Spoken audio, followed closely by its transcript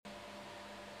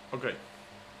Okay.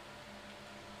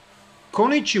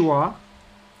 Konnichiwa,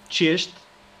 cześć,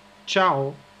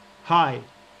 ciao, hi,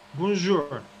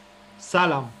 bonjour,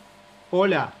 salam,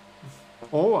 hola,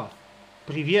 oa,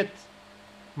 привет,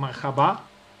 marhaba,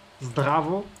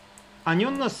 zdravo,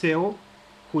 annyeonghaseyo,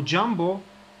 hujambo,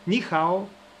 ni hao,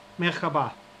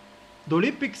 merhaba. The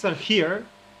Olympics are here,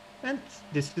 and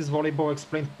this is Volleyball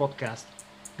Explained podcast.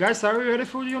 Guys, are you ready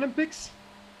for the Olympics?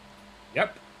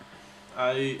 Yep.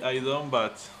 I don't,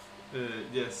 but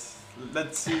yes.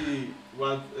 Let's see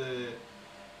what.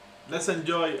 Let's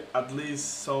enjoy at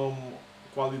least some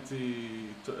quality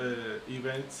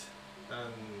events.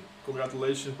 And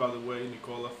congratulations, by the way,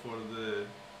 Nicola, for the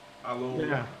a long,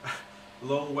 Yeah.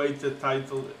 long-awaited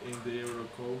title in the Euro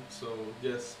Cup. So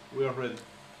yes, we are ready.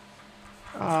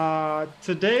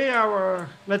 Today, our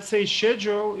let's say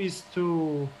schedule is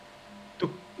to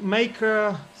make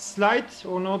a slide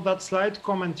or not that slide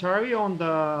commentary on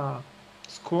the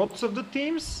squads of the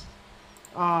teams.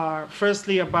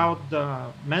 Firstly, about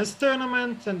the men's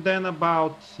tournament, and then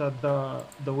about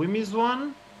the women's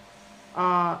one.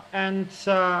 And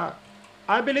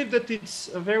I believe that it's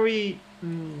a very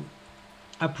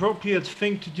appropriate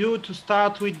thing to do to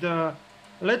start with the,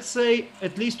 let's say,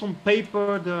 at least on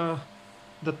paper,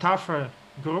 the tougher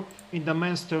group in the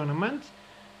men's tournament.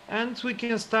 And we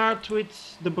can start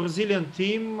with the Brazilian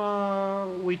team,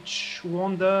 which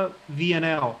won the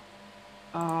VNL.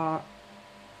 Uh,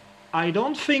 I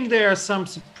don't think there are some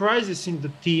surprises in the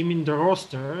team, in the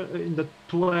roster, in the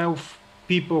 12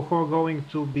 people who are going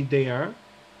to be there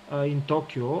in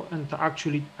Tokyo. And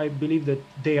actually, I believe that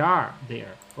they are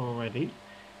there already,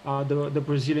 the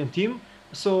Brazilian team.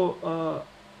 So,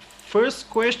 first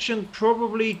question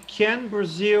probably, can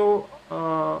Brazil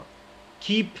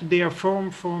keep their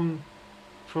form from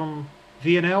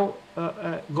VNL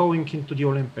going into the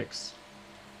Olympics?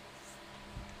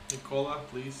 Nicola,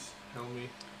 please help me.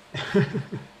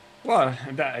 Well,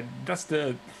 that's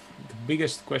the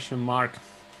biggest question mark,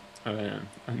 and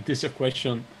this is a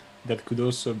question that could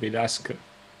also be asked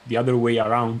the other way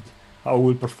around. How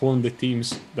will perform the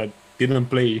teams that didn't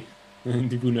play in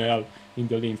the VNL in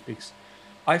the Olympics?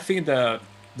 I think that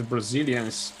the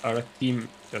Brazilians are a team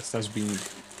that has been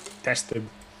tested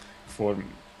for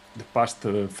the past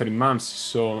 3 months,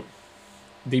 so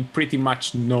they pretty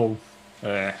much know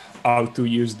how to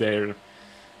use their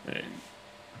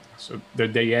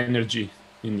energy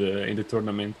in the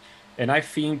tournament. And I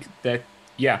think that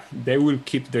they will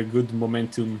keep their good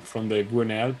momentum from the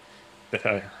VNL that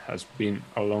has been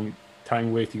a long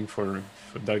time waiting for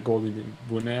that gold in the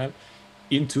VNL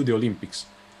into the Olympics.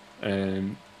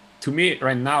 To me,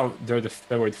 right now, they're the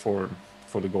favorite for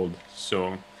the gold.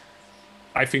 So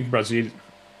I think Brazil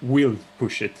will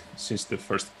push it since the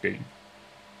first game.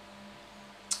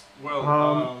 Well,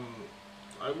 Um,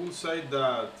 I will say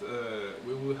that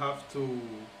we will have to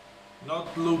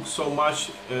not look so much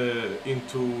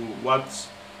into what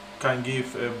can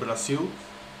give Brazil,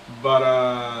 but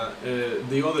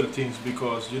the other teams,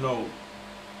 because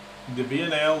the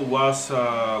BNL was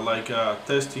like a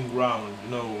testing ground.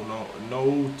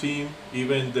 No team,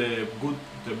 even the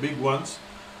big ones,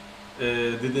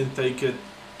 didn't take it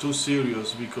too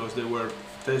serious because they were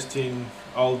testing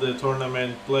all the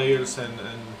tournament players and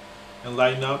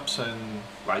lineups, and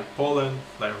like Poland,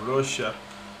 like Russia,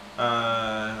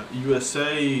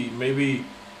 USA maybe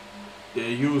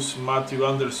use Matthew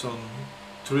Anderson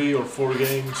 3 or 4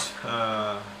 games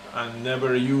and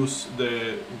never use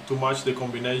too much the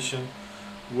combination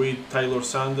with Taylor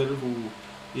Sander, who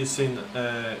is in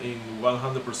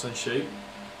 100% shape.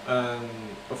 And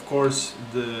of course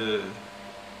the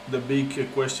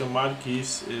big question mark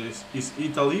is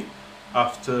Italy,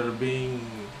 after being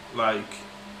like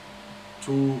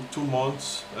 2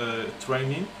 months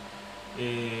training,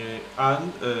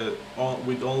 and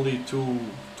with only two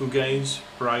games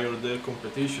prior to the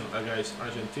competition against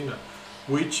Argentina,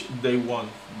 which they won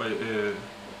by the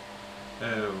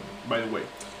way.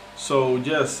 So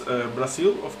yes,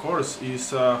 Brazil of course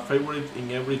is a favorite in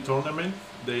every tournament.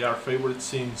 They are favorite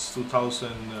since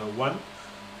 2001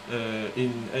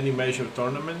 in any major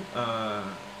tournament.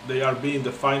 They are being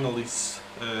the finalists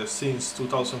since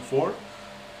 2004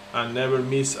 and never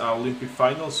miss an Olympic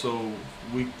final. So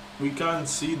we can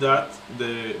see that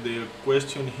the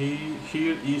question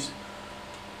here is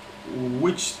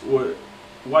which or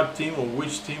what team or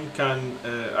which team can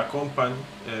accompany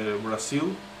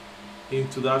Brazil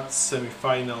into that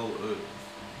semi-final,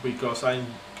 because I'm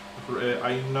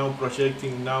now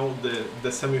projecting now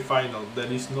the semi-final.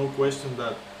 There is no question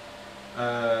that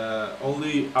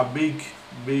only a big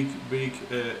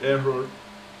error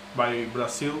by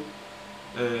Brazil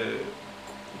uh,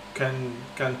 can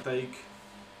take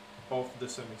of the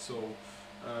semi. So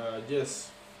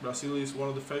yes, Brazil is one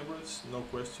of the favorites, no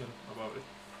question about it.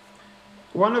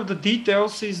 One of the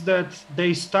details is that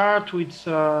they start with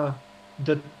the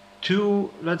two,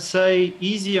 let's say,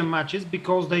 easier matches,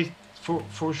 because they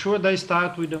for sure they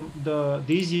start with the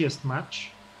easiest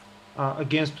match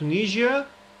against Tunisia,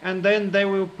 and then they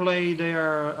will play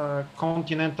their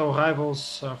continental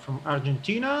rivals from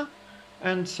Argentina,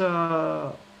 and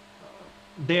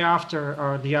thereafter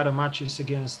are the other matches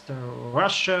against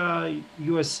Russia,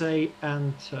 USA,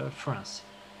 and France.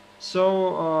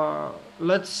 So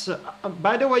let's.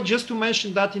 By the way, just to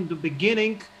mention that in the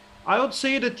beginning, I would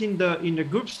say that in the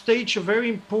group stage, a very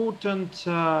important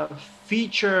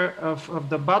feature of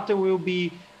the battle will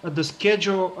be the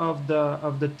schedule of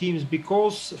the teams,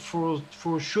 because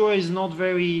for sure it's not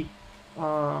very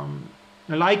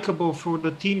likable for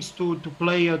the teams to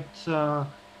play at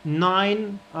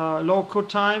 9 local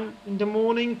time in the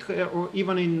morning, or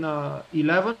even in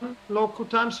 11 local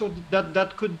time. So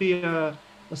that could be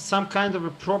some kind of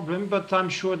a problem, but I'm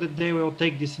sure that they will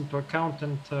take this into account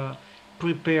and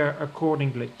prepare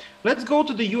accordingly. Let's go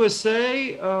to the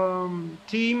USA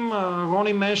team.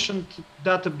 Ronnie mentioned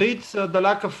that a bit, the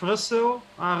lack of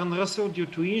Aaron Russell due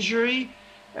to injury,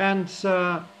 and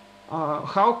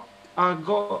how are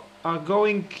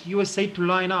going USA to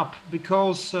line up,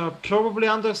 because probably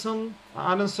Anderson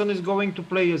is going to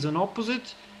play as an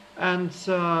opposite, and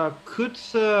could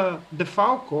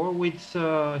DeFalco, with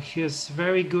his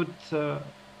very good,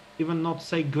 even not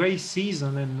say great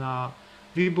season in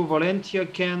Vibo Valentia,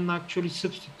 can actually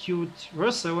substitute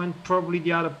Russell, and probably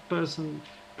the other person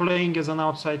playing as an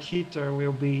outside hitter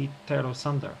will be Taylor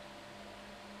Sander.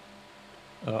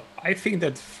 I think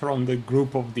that from the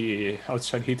group of the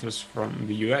outside hitters from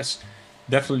the US,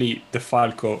 definitely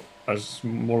DeFalco is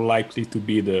more likely to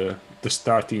be the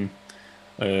starting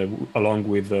along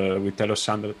with Taylor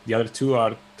Sander. The other two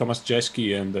are Thomas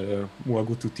Jeske and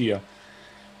Mwagu Tutia.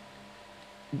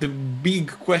 The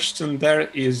big question there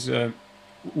is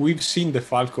we've seen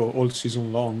DeFalco all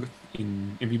season long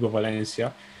in Vibo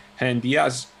Valencia, and he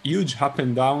has huge up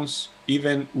and downs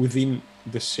even within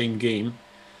the same game.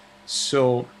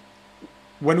 So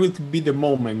when will it be the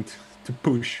moment to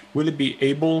push? Will he be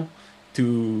able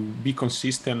to be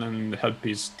consistent and help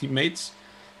his teammates?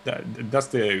 That's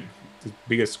the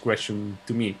biggest question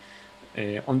to me.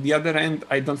 On the other end,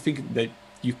 I don't think that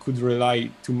you could rely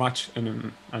too much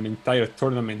on an entire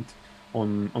tournament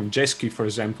on Jeske, for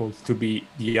example, to be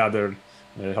the other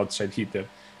outside hitter.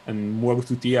 And Mwagu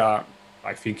Tutia,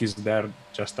 I think, is there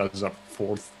just as a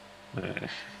fourth,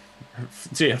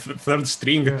 third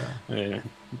string,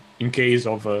 in case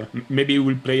of maybe we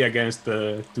will play against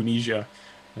Tunisia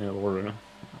or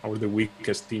the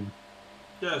weakest team.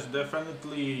 Yes,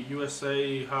 definitely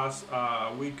USA has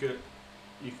a weaker,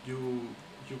 if you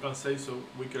can say so,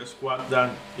 weaker squad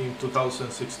than in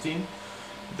 2016.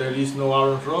 There is no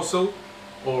Aaron Russell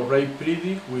or Ray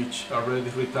Preedy, which already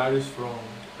retires from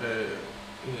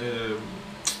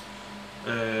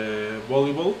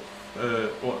volleyball,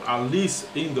 or at least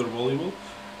indoor volleyball.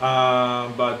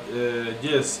 But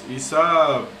yes, it's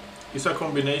a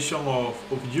combination of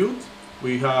youth.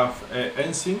 We have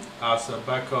Ensing as a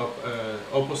backup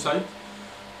opposite,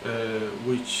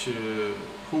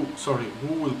 who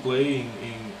will play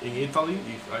in Italy,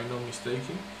 if I'm not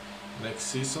mistaken, next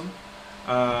season.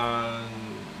 And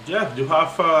yeah, you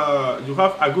have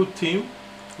a good team.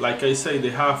 Like I say,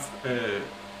 they have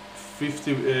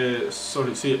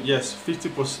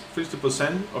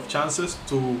 50% of chances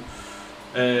to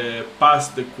pass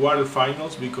the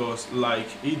quarterfinals, because like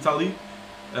Italy,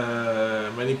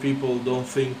 many people don't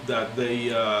think that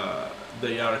they are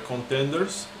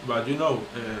contenders, but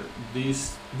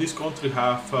this country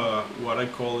have what I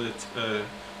call it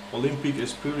Olympic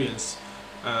experience,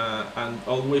 and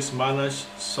always manage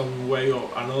some way or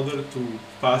another to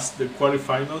pass the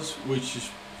quarterfinals, which is,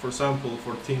 for example,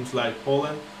 for teams like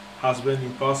Poland, has been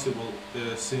impossible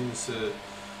since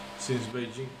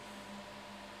Beijing.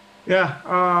 Yeah,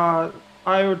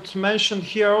 I would mention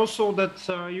here also that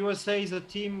USA is a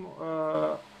team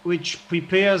which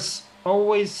prepares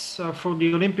always for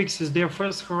the Olympics as their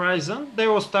first horizon. They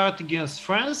will start against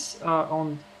France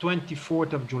on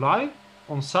 24th of July,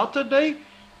 on Saturday.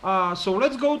 So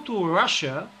let's go to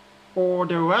Russia, or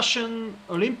the Russian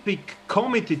Olympic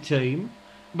Committee team,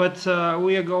 but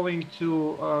we are going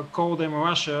to call them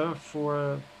Russia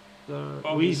for the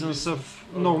reasons of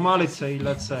normality,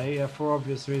 let's say, for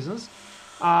obvious reasons.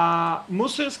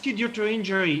 Mussorgsky, due to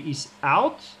injury, is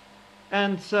out,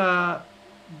 and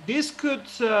this could,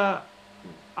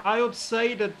 I would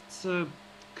say that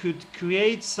could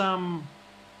create some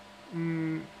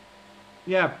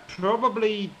Yeah,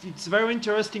 probably it's very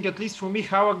interesting, at least for me,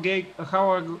 how are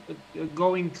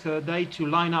going they to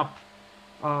line up,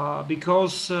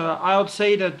 because I would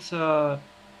say that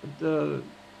the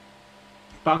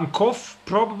Bankov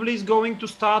probably is going to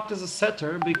start as a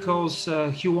setter because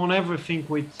he won everything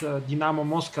with Dynamo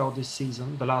Moscow this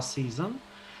season, the last season.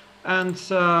 And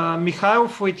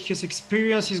Mikhailov, with his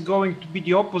experience, is going to be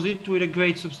the opposite with a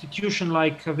great substitution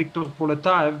like Viktor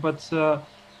Poletaev. But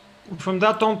from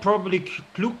that on, probably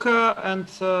Kluka and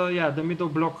yeah, the middle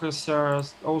blockers are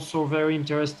also very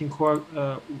interesting.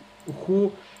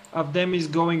 Who of them is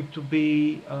going to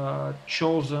be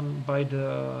chosen by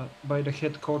the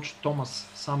head coach Thomas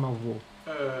Somerville?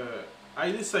 I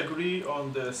disagree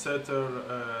on the setter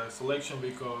selection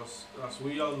because, as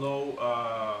we all know,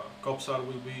 Kopsar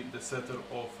will be the setter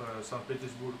of St.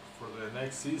 Petersburg for the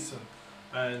next season,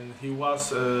 and he was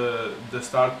the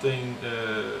starting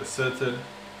setter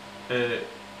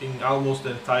in almost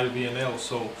the entire BNL.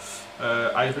 So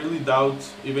I really doubt,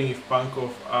 even if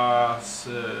Pankov has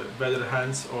better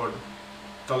hands or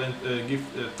talented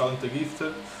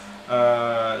gifted.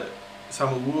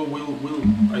 Samuel will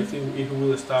I think he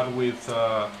will start with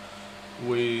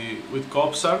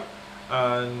Kopsar,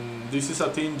 and this is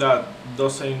a team that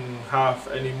doesn't have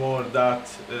anymore that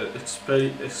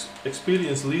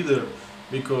experienced leader,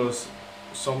 because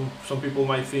some people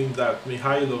might think that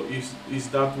Mihailo is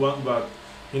that one, but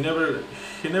he never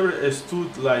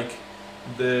stood like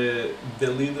the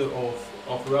leader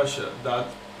of Russia.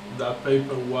 That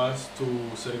paper was to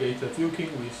Sergei Tetyukin,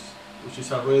 which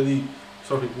is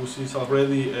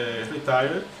already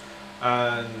retired,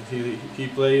 and he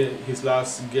played his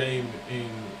last game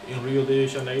in Rio de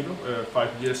Janeiro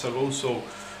 5 years ago. So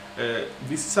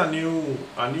this is a new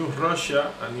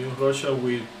Russia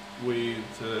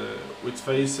with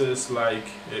faces like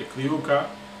Kliuka,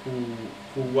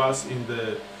 who was in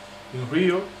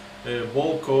Rio,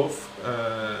 Volkov,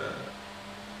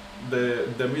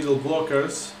 the middle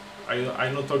blockers.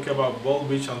 I'm not talking about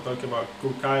Volvic, I'm talking about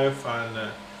Kurkaev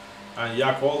and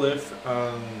Yakolev.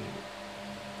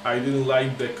 I didn't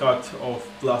like the cut of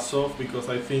Blasov because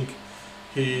I think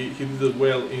he did it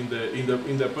well in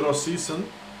the pro season.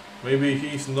 Maybe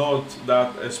he's not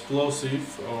that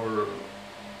explosive or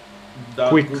that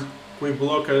Quick. quick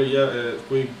blocker,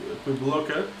 quick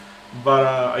blocker. But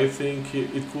I think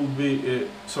it could be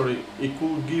it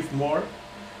could give more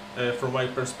from my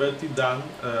perspective than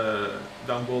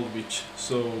Volvic.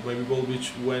 So maybe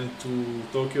Volvic went to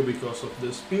Tokyo because of the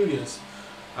experience,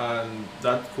 and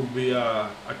that could be a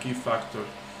key factor.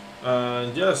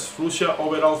 And yes, Russia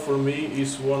overall for me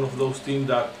is one of those teams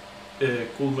that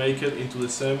could make it into the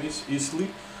semis easily.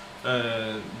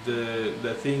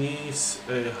 The thing is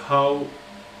who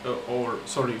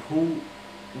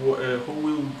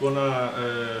will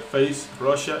gonna face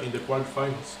Russia in the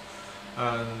quarterfinals,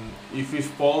 and if it's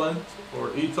Poland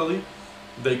or Italy,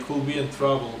 they could be in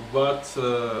trouble. But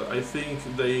I think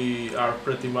they are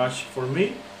pretty much, for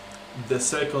me, the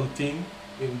second team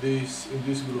in this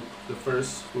group. The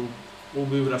first group will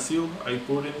be Brazil. I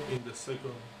put it in the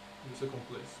second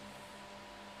place.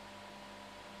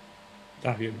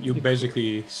 You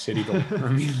basically said it all. I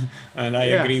mean, and I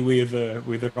Yeah. agree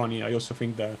with Ronnie. I also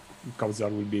think that Kautsar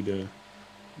will be the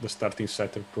starting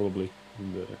setter probably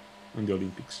in the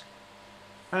Olympics.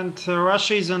 And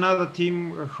Russia is another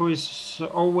team which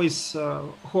always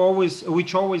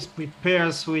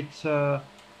prepares with a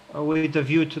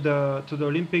view to the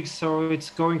Olympics. So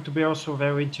it's going to be also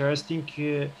very interesting.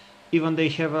 Even they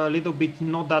have a little bit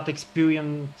not that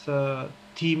experienced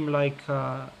team like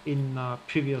in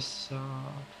previous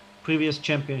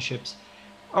championships.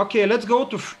 Okay, let's go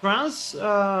to France.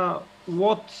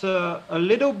 What a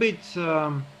little bit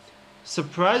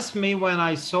surprised me when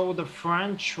I saw the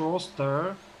French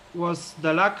roster was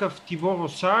the lack of Thibaut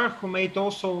Rossard, who made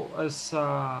also as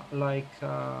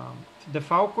the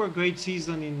Falco a great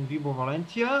season in Vibo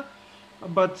Valentia,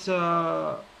 but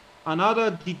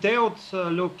another detailed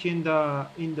look in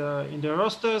the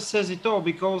roster says it all,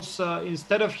 because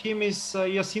instead of him is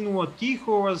Yassine Ouati,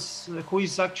 who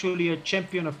is actually a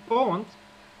champion of Poland.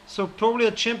 So probably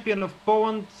a champion of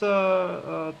Poland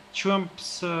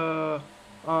trumps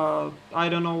I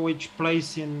don't know which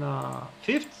place in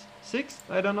fifth, sixth.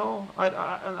 I don't know.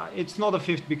 It's not a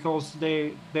fifth because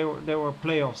they were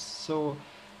playoffs. So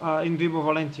in Vibo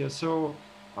Valentia. So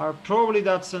probably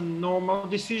that's a normal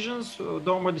decisions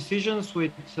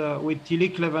with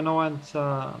Tilik, Leveno, and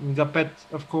Ngapet,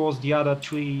 of course, the other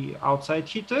three outside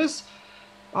hitters.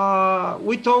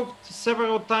 We talked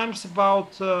several times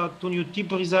about Tunuti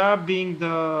Brizard being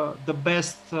the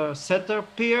best setter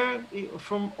pair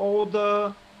from all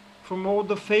the from all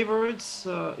the favorites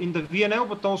in the VNL,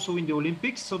 but also in the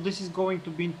Olympics. So this is going to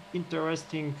be an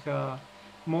interesting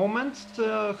moment,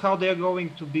 how they are going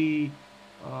to be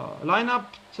lined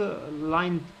up.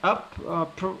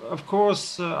 Of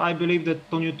course, I believe that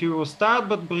Tonio will start,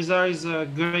 but Brizard is a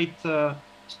great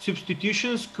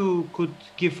substitutions could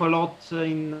give a lot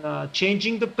in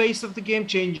changing the pace of the game,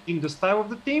 changing the style of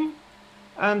the team.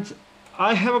 And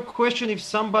I have a question: if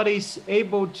somebody is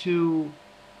able to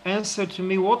answer to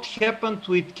me, what happened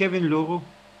with Kevin Leroux?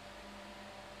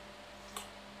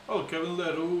 Oh, Kevin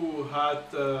Leroux had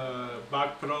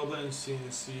back problems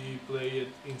since he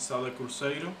played inside the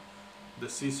Cruzeiro the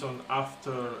season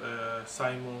after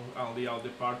Simon and Leal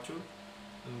departure,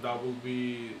 and that will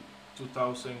be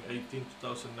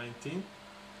 2018-2019.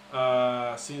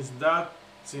 Since that,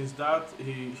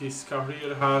 his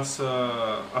career has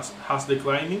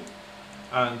declining,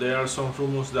 and there are some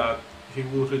rumors that he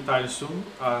will retire soon,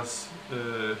 as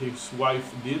his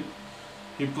wife did.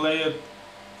 He played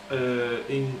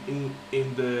in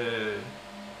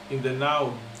the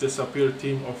now disappeared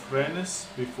team of Rennes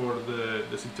before the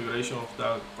disintegration of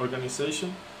that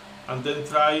organization, and then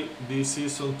tried this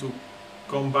season to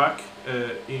come back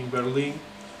in Berlin,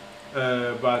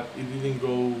 but it didn't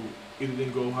go. It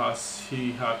didn't go as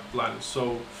he had planned.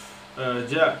 So,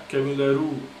 yeah, Kevin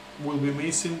Leroux will be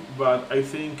missing, but I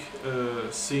think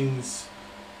since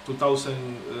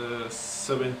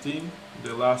 2017,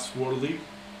 the last World League,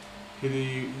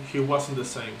 he wasn't the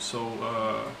same. So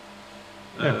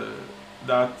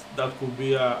that could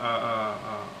be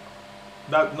that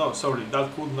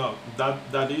could not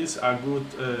that is a good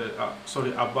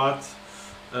a bad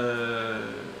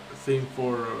thing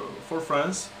for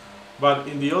France. But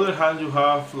in the other hand, you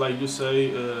have, like you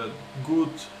say, two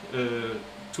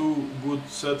good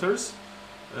setters,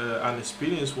 an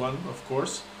experienced one, of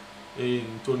course,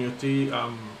 in Tonio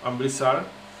and Brizard.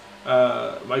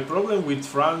 My problem with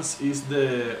France is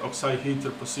the outside hitter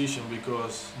position,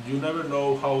 because you never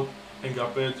know how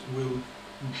Ngapet will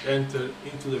enter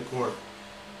into the court.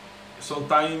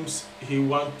 Sometimes he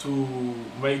wants to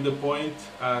make the point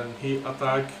and he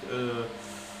attack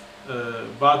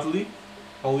badly,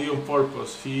 only on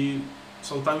purpose.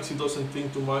 Sometimes he doesn't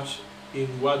think too much in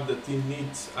what the team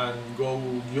needs and go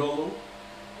YOLO.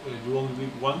 You only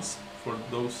live once, for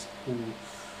those who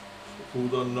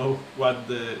don't know what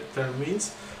the term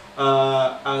means,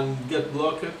 and get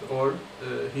blocked, or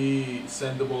he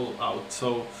send the ball out.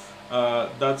 So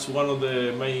that's one of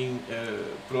the main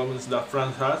problems that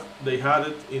France had. They had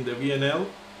it in the VNL,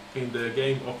 in the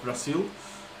game of Brazil,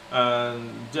 and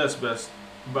just best.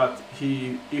 But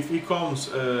if he comes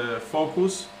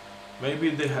focused,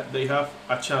 maybe they have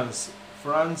a chance.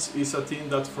 France is a team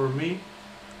that, for me,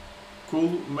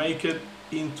 could make it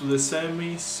into the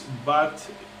semis, but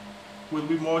will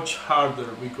be much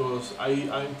harder, because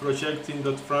I'm projecting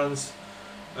that France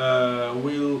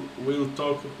will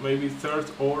talk maybe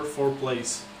third or fourth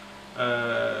place.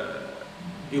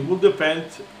 It will depend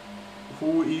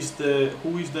who is the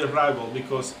rival,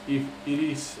 because if it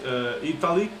is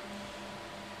Italy,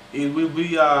 it will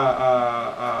be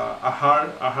a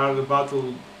hard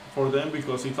battle for them,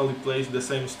 because Italy plays the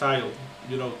same style,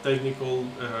 technical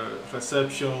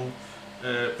reception,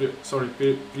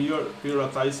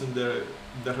 prioritizing the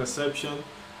reception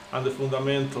and the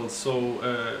fundamentals. So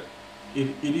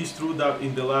it is true that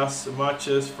in the last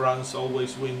matches France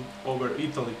always win over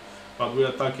Italy, but we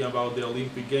are talking about the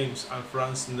Olympic Games, and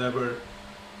France never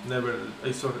I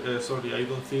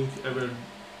don't think ever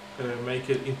make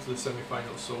it into the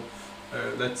semifinals. So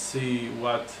let's see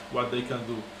what they can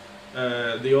do.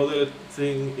 The other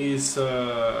thing is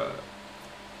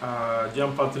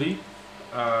Jean Patry,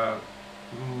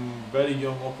 very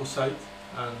young opposite,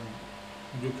 and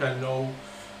you can know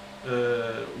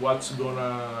what's going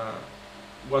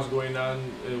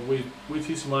on with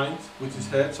his mind, with his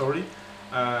head.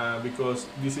 Because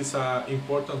this is an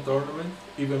important tournament,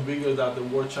 even bigger than the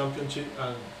World Championship,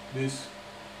 and this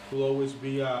will always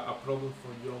be a problem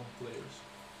for young players.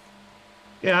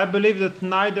 Yeah, I believe that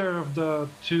neither of the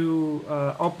two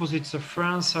opposites of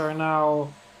France are now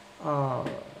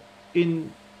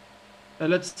in,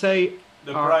 let's say,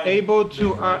 are able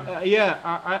to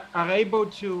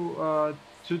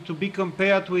be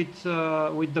compared with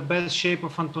the best shape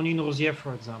of Anthony Rosier,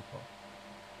 for example.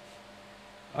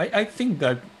 I think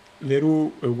that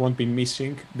Leroux won't be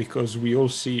missing, because we all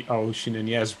see how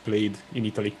Shinenier has played in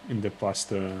Italy in the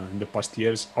past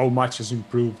years, how much has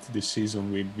improved this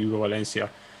season with Vigo Valencia.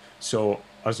 So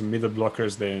as middle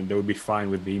blockers, they will be fine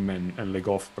with him and Le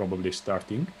Goff probably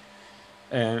starting.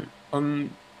 On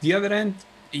the other end,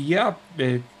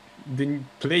 the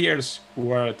players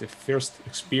who are at the first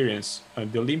experience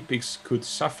the Olympics could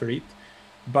suffer it,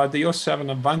 but they also have an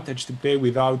advantage to play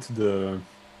without the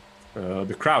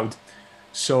crowd.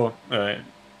 So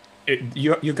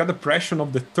you got the pressure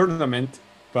of the tournament,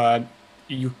 but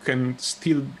you can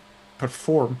still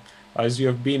perform as you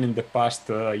have been in the past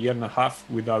year and a half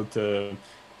without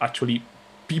actually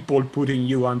people putting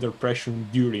you under pressure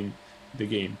during the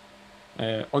game.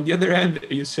 On the other hand,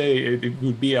 you say it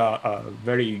would be a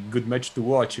very good match to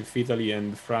watch if Italy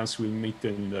and France will meet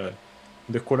in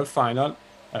the quarterfinal.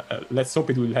 Let's hope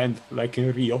it will end like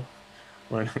in Rio,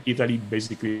 where Italy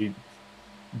basically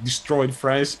destroyed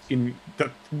France in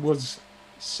that was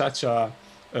such a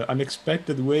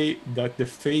unexpected way that the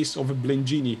face of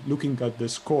Blengini looking at the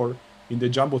score in the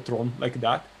Jumbotron like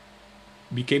that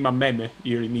became a meme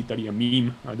here in Italy, a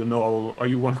meme. I don't know how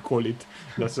you want to call it.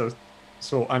 That's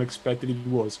so unexpected it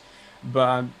was.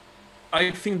 But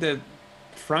I think that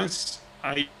France,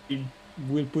 I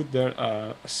will put there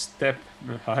a step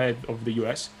ahead of the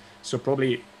US. So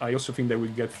probably I also think they will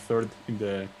get third in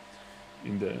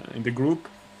the group.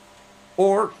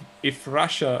 Or if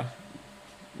Russia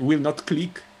will not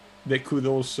click, they could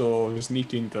also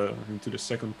sneak into the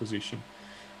second position.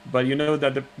 But you know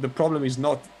that the problem is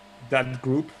not that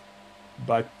group,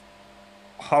 but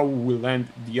how will end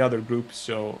the other group.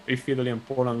 So if Italy and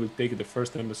Poland will take the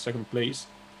first and the second place,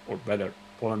 or better,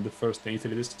 Poland the first and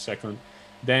Italy the second,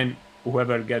 then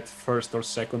whoever gets first or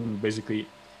second, basically,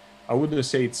 I wouldn't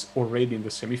say it's already in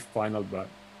the semi-final, but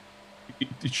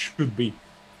it should be.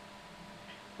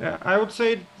 I would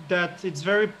say that it's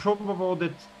very probable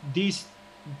that these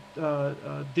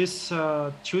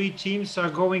three teams are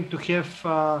going to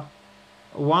have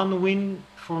one win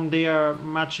from their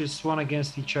matches one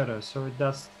against each other. So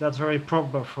that's very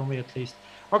probable for me at least.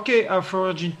 Okay, for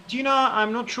Argentina,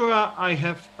 I'm not sure I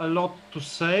have a lot to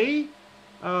say.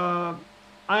 I'm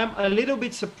a little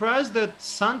bit surprised that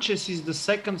Sanchez is the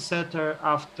second setter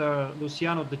after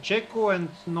Luciano De Checo and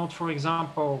not, for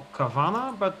example,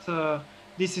 Cavana, but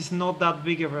this is not that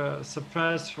big of a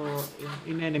surprise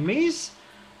in enemies.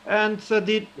 And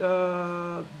the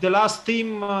last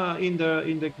team in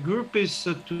the group is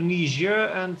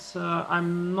Tunisia, and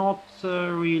I'm not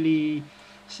really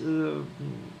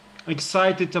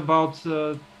excited about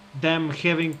them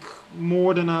having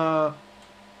more than a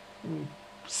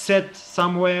set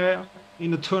somewhere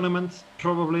in the tournament,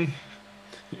 probably.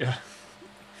 Yeah.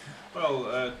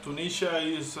 Well, Tunisia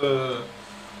is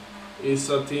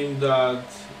a team that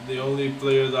the only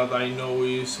player that I know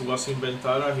is Wassim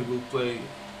Bentara. He will play.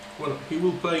 Well, he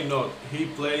will play not. He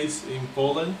plays in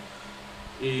Poland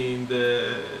in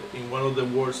one of the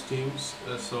worst teams.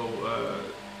 So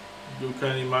you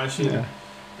can imagine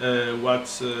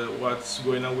what's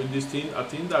going on with this team. A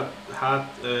team that had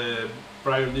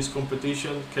prior to this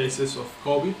competition cases of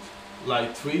COVID,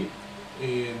 like 3,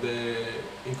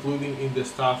 including in the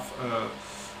staff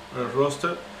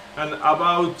roster. And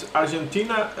about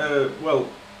Argentina, well,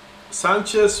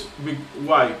 Sanchez,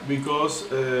 why? Because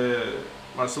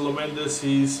Marcelo Mendes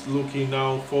is looking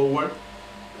now forward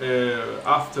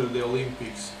after the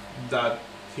Olympics, that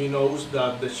he knows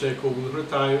that the Checo will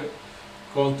retire,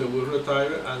 Conte will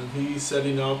retire, and he is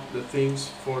setting up the things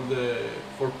for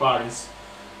Paris.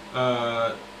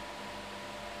 That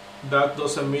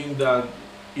doesn't mean that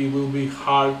it will be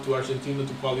hard to Argentina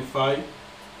to qualify,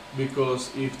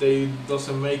 because if they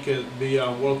doesn't make it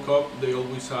via World Cup, they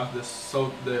always have the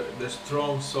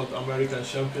strong South American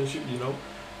Championship, you know,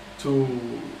 to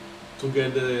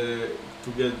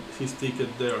get his ticket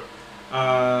there.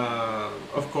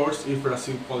 Of course, if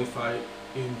Brazil qualify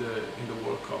in the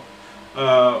World Cup.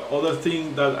 Other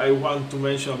thing that I want to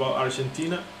mention about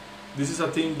Argentina, this is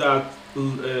a team that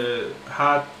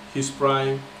had his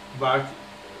prime back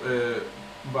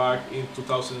in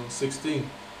 2016.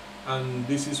 And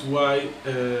this is why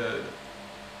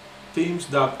teams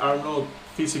that are not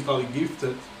physically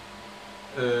gifted,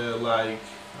 like,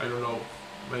 I don't know,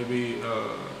 maybe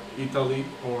Italy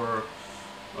or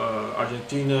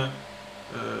Argentina,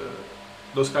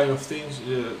 those kind of teams,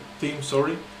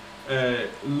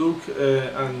 look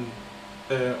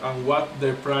and what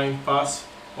their prime pass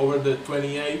over the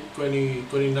 28, 20,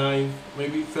 29,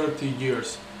 maybe 30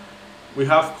 years. We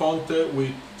have Conte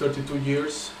with 32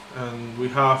 years, and we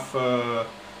have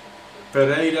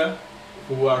Pereira,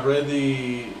 who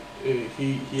already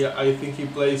I think he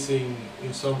plays in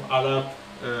some Arab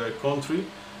country.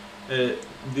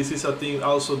 This is a team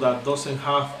also that doesn't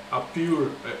have a pure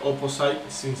opposite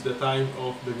since the time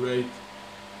of the great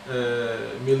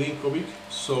Milinkovic.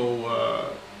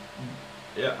 So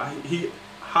he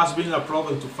has been a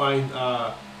problem to find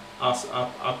a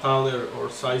Thaler or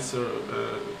Sizer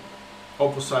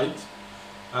opposite,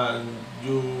 and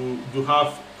you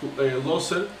have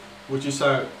Loser, which is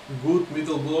a good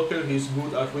middle blocker. He's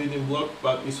good at reading block,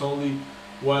 but it's only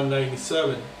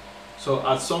 197. So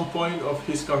at some point of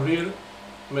his career,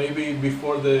 maybe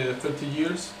before the 30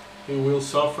 years, he will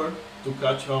suffer to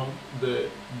catch on the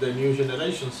new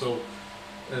generation. So,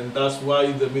 and that's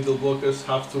why the middle blockers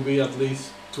have to be at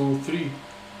least 2-3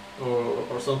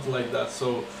 or something like that.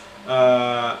 So,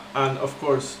 and of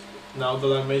course, now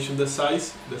that I mentioned the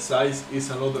size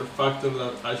is another factor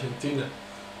that Argentina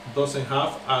doesn't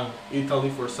have, and Italy,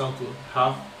 for example,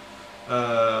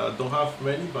 don't have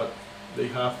many, but they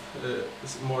have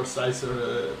more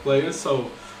sizer players.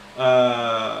 So,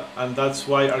 and that's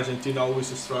why Argentina always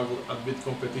struggle at big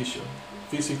competition,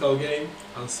 physical game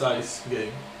and size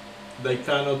game. They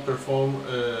cannot perform.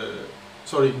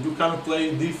 You cannot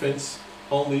play defense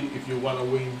only if you want to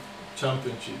win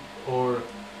championship, or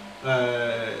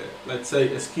let's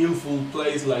say a skillful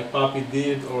plays like Papi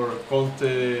did or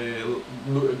Conte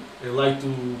like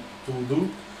to do.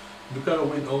 You cannot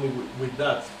win only with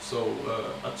that. So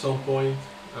at some point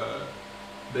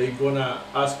they're gonna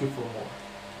ask you for more.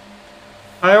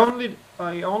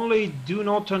 I only do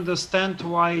not understand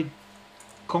why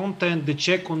Conte and De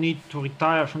Cecco need to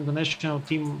retire from the national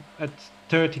team at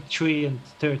 33 and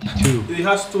 32. It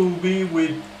has to be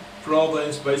with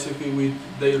problems basically with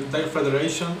their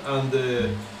federation and the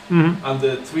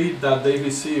treat that they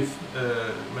receive,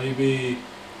 maybe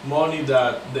money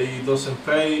that they doesn't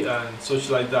pay and such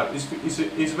like that.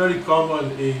 It's very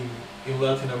common in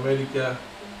Latin America.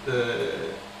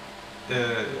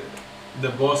 The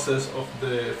bosses of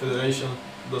the federation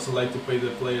doesn't like to pay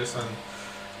the players, and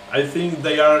I think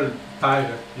they are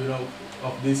tired,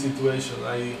 of this situation.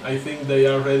 I think they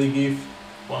already give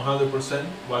 100%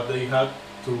 what they had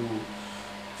to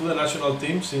the national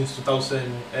team since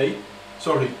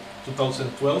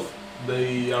 2012.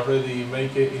 They already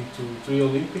make it into 3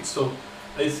 Olympics. So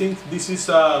I think this is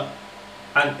an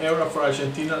era for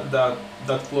Argentina that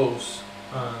close.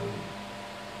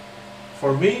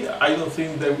 For me, I don't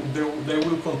think they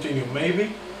will continue.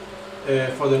 Maybe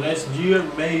for the next year,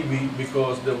 maybe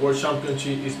because the World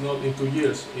Championship is not in 2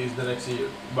 years, it's the next year.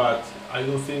 But I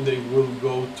don't think they will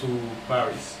go to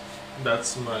Paris.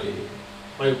 That's my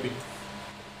opinion.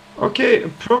 Okay,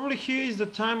 probably here is the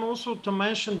time also to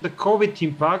mention the COVID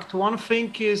impact. One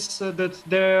thing is that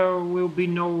there will be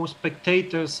no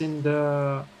spectators in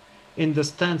the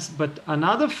stands, but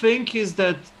another thing is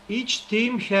that each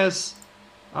team has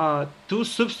 2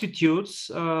 substitutes.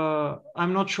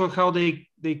 I'm not sure how they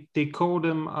call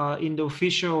them in the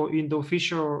official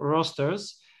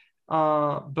rosters,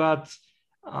 but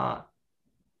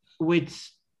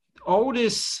with all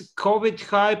this COVID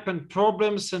hype and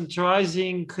problems and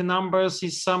rising numbers in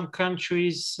some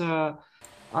countries,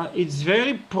 it's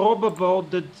very probable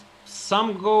that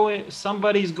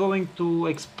somebody is going to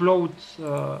explode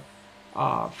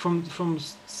from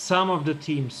some of the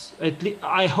teams. At least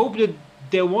I hope that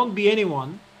there won't be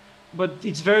anyone, but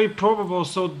it's very probable.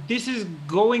 So this is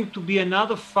going to be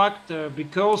another factor,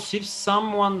 because if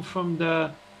someone from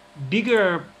the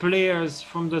bigger players,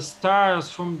 from the stars,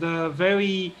 from the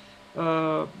very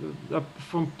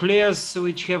from players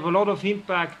which have a lot of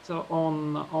impact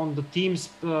on the team's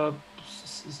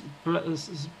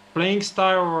playing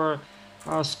style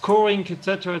or scoring,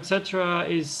 etc.,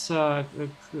 is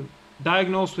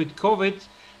diagnosed with COVID,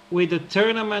 with a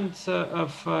tournament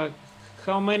of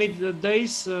how many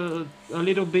days? A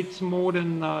little bit more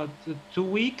than 2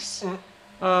 weeks.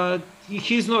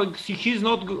 He's not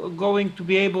going to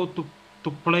be able to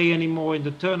play anymore in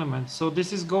the tournament. So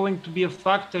this is going to be a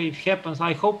factor if it happens.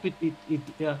 I hope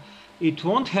it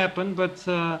won't happen, but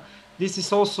this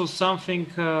is also something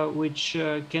which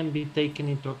can be taken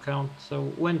into account.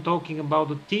 So when talking about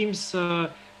the teams,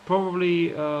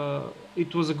 probably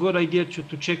it was a good idea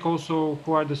to check also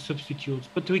who are the substitutes.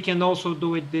 But we can also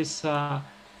do it this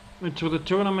through the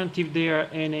tournament if there are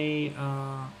any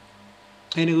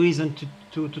reason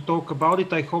to talk about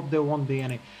it. I hope there won't be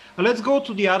any. Let's go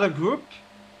to the other group.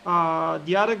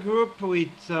 The other group with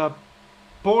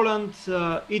Poland,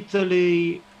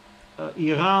 Italy,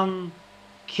 Iran,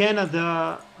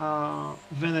 Canada,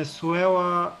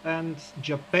 Venezuela, and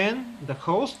Japan, the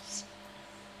hosts.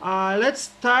 Let's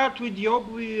start with the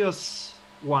obvious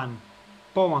one,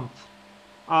 Poland.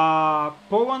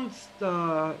 Poland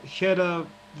had a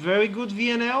very good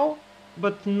VNL,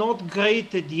 but not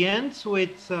great at the end,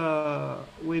 with a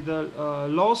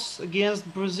loss against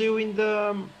Brazil in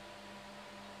the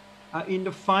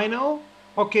final.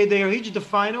 Okay, they reached the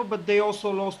final, but they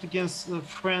also lost against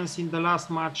France in the last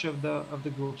match of the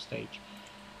group stage.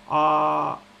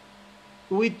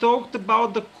 we talked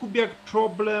about the Kubiak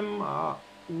problem.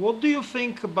 What do you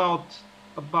think about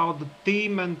the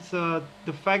team and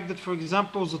the fact that, for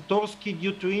example, Zatorski,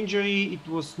 due to injury, it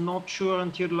was not sure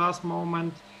until the last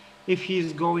moment if he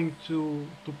is going to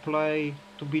play,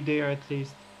 to be there at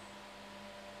least?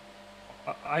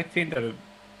 I think that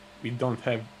we don't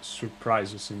have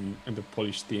surprises in the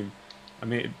Polish team. I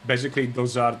mean, basically,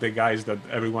 those are the guys that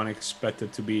everyone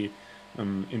expected to be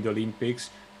in the Olympics,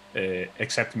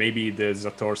 except maybe the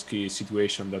Zatorski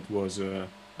situation that was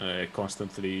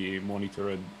constantly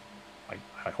monitored.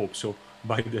 I hope so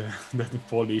by the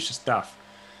Polish staff.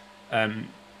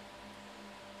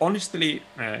 Honestly,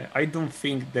 I don't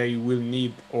think they will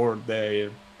need or their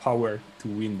power to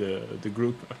win the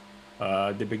group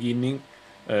at the beginning.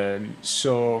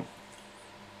 So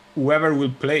whoever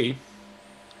will play,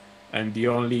 and the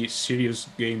only serious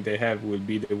game they have will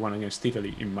be the one against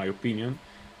Italy, in my opinion,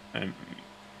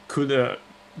 could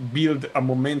build a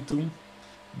momentum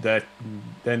that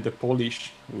then the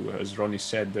Polish, who, as Ronnie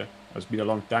said, has been a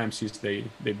long time since they've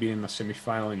been in a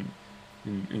semi-final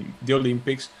in the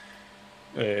Olympics.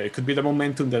 It could be the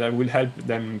momentum that will help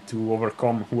them to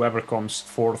overcome whoever comes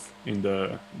fourth in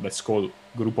the, let's call,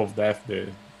 group of death,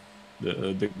 the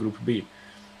Group B.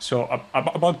 So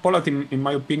about Poland, in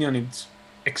my opinion, it's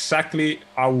exactly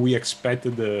how we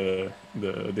expected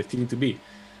the team to be.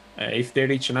 If they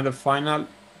reach another final,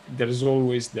 there's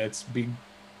always that big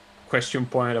question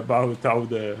point about how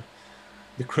the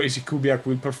crazy Kubiak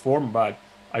will perform, but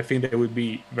I think they will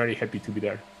be very happy to be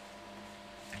there.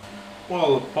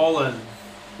 Well, Poland,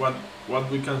 what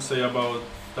we can say about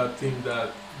that team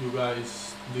that you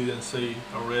guys didn't say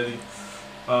already?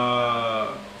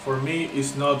 For me,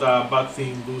 it's not a bad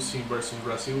thing losing versus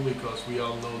Brazil, because we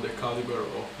all know the caliber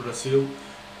of Brazil.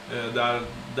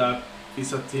 That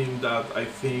is a team that I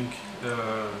think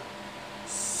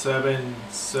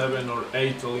seven or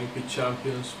eight Olympic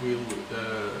champions will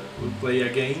play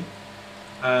again.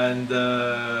 And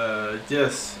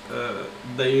yes,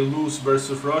 they lose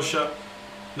versus Russia.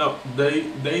 No, they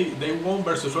won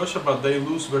versus Russia, but they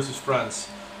lose versus France.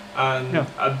 And Yeah.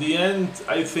 at the end,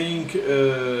 I think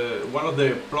one of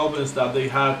the problems that they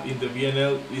had in the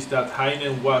VNL is that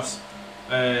Heinen was,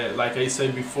 like I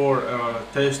said before,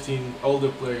 testing all the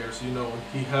players. You know,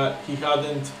 he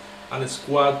hadn't a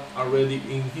squad already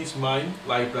in his mind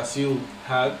like Brazil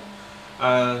had,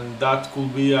 and that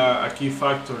could be a key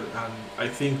factor. And I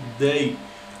think they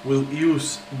will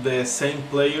use the same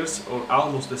players, or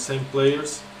almost the same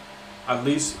players, at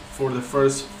least for the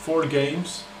first 4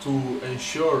 games, to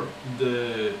ensure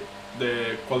the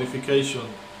qualification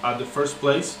at the first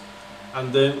place,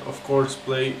 and then of course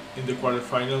play in the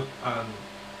quarterfinal. And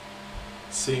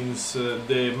since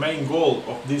the main goal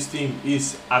of this team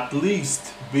is at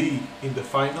least be in the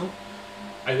final,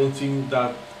 I don't think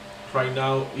that right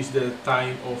now is the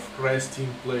time of resting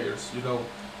players. You know,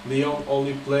 Lyon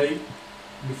only played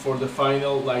before the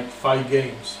final like 5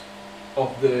 games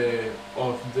of the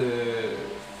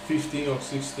 15 or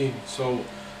 16. So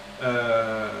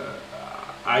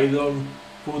I don't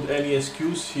put any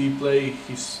excuse. He played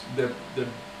the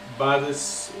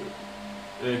baddest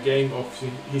game of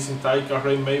his entire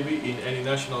career, maybe in any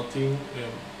national team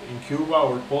in Cuba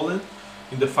or Poland,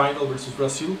 in the final versus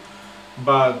Brazil.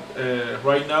 But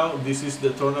right now, this is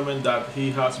the tournament that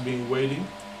he has been waiting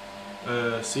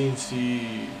since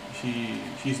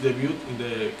his debut in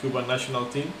the Cuban national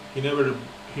team. He never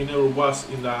was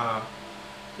in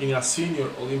a senior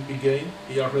Olympic game.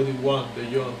 He already won the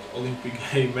young Olympic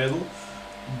game medal,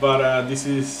 but this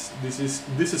is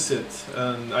it.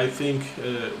 And I think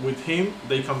with him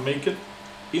they can make it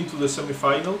into the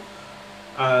semi-final,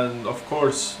 and of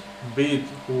course beat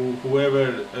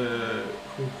whoever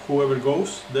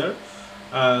goes there.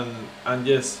 And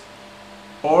yes,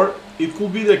 or it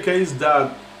could be the case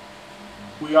that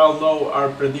we all know are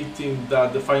predicting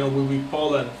that the final will be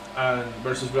Poland and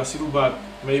versus Brazil, but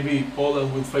maybe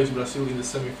Poland will face Brazil in the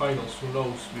semi-finals. Who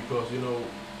knows? Because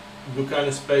you can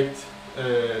expect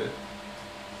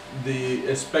the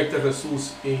expected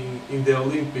results in the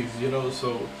Olympics.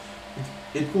 So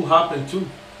it could happen too.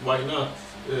 Why not?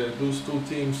 Those 2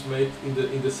 teams made in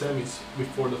the semis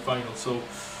before the final. So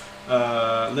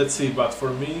let's see. But for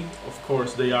me, of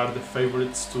course, they are the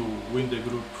favorites to win the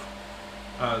group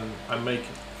and make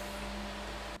it.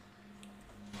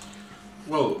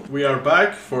 Well, we are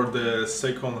back for the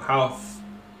second half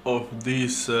of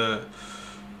this,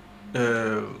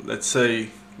 let's say,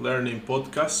 learning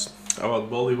podcast about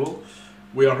volleyball.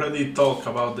 We already talked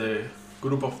about the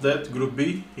group of death, Group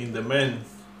B, in the men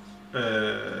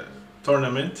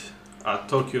tournament at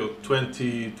Tokyo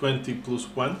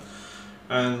 2020+1.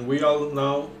 And we are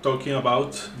now talking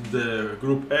about the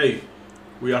Group A.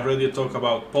 We already talked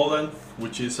about Poland,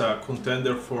 which is a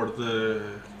contender for the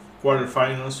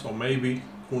quarterfinals, or maybe,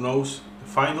 who knows, the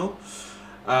final.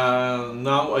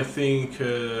 Now I think,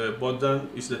 Bogdan,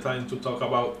 is the time to talk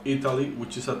about Italy,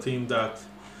 which is a team that,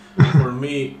 for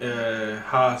me,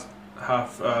 has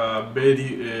have a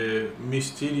very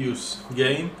mysterious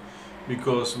game,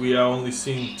 because we are only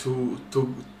seeing two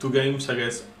games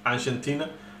against Argentina,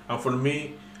 and for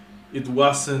me, it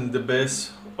wasn't the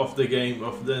best of the game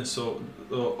of them. Sorry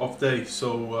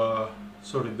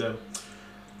them.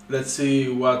 Let's see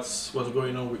what's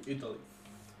going on with Italy.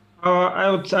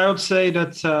 I would say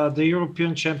that the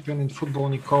European champion in football,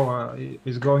 Nicola,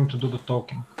 is going to do the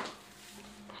talking.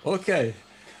 Okay.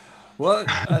 Well,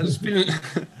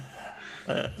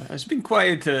 it's been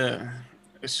quite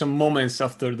some moments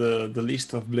after the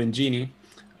list of Blengini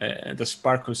that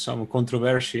sparkled some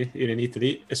controversy here in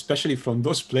Italy, especially from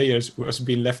those players who has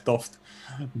been left off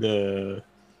the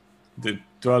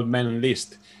 12-man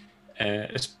list,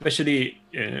 especially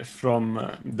from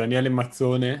Daniele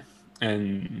Mazzone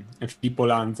and Filippo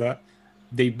Lanza.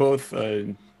 They both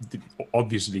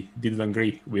obviously didn't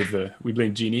agree with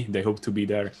Blengini. They hope to be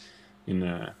there in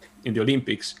the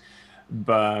Olympics,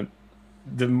 but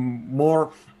the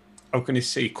more, how can I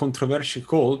say, controversial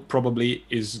call probably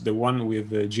is the one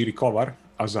with Giri Kovar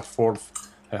as a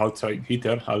fourth outside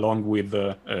hitter, along with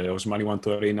Osmani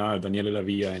Wantorena, Daniele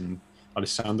Lavia, and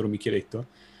Alessandro Micheletto,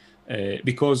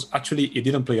 because actually he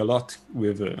didn't play a lot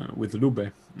with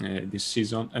Lube this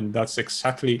season, and that's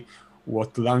exactly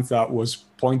what Lanza was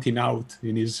pointing out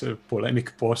in his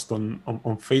polemic post on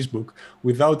Facebook,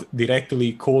 without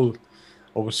directly call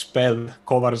or spell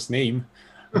Kovar's name.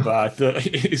 But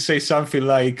he says something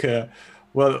like,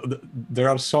 there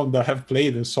are some that have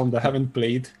played and some that haven't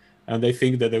played, and I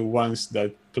think that the ones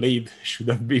that played should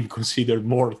have been considered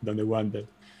more than the one that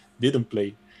didn't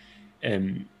play.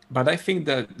 But I think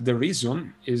that the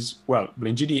reason is,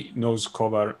 Blengini knows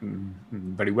Kovar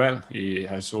very well. He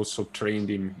has also trained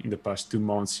him in the past 2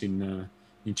 months in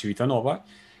Civitanova.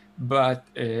 But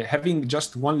having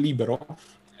just one libero,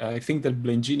 I think that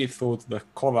Blengini thought that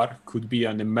Kovar could be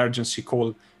an emergency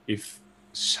call if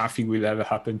something will ever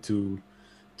happen to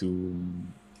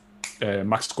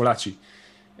Max Colacci.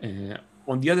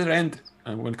 On the other end,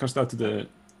 when it comes down to the...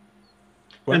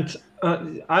 And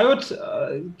I would...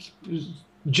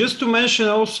 just to mention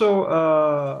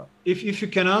also, if you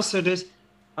can answer this,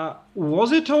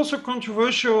 was it also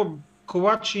controversial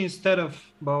Colacci instead of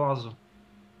Balazzo?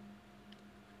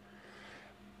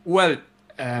 Well,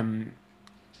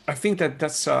 I think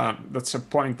that's a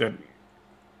point that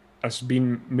has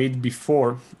been made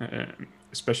before,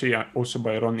 especially also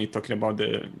by Ronnie talking about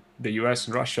the US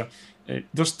and Russia.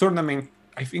 Those tournaments,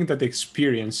 I think that the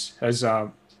experience has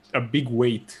a big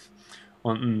weight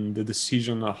on the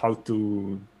decision of how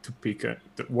to pick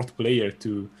what player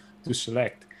to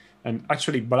select. And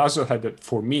actually, Balazzo had,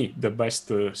 for me, the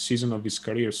best season of his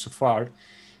career so far.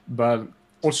 But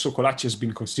also, Colacci has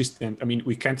been consistent. I mean,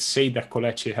 we can't say that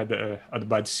Colacci had a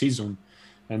bad season,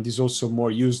 and is also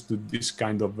more used to this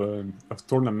kind of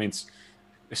tournaments.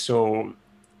 So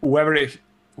whoever he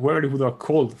would have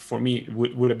called, for me,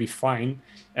 would be fine.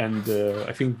 And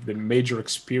I think the major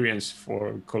experience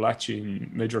for Colacci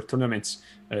in major tournaments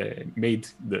made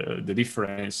the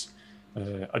difference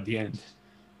at the end.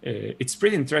 It's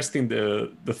pretty interesting,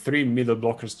 the three middle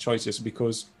blockers choices,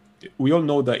 because we all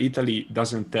know that Italy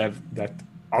doesn't have that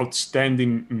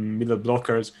outstanding middle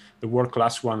blockers, the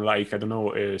world-class one like, I don't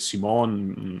know,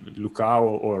 Simon,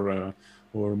 Lukao,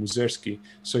 or Muserski.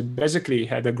 So it basically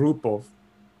had a group of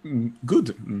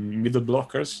good middle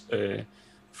blockers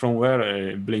from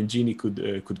where Blengini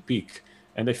could pick.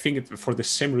 And I think for the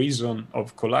same reason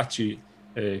of Colacci,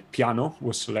 Piano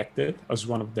was selected as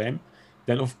one of them.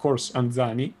 Then, of course,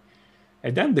 Anzani.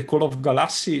 And then the call of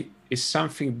Galassi is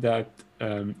something that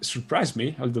surprised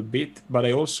me a little bit, but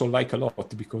I also like a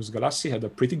lot, because Galassi had a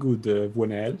pretty good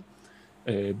VNL.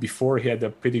 Before he had a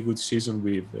pretty good season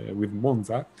with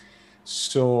Monza.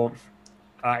 So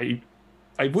I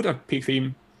would have picked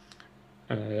him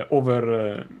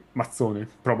over Mazzone,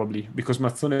 probably, because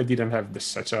Mazzone didn't have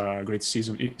such a great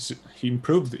season. He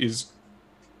improved his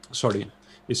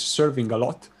serving a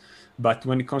lot, but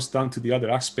when it comes down to the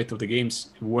other aspect of the games,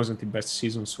 it wasn't the best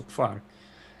season so far.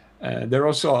 There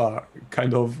also a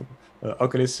kind of, how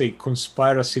can I say,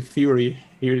 conspiracy theory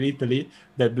here in Italy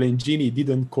that Blengini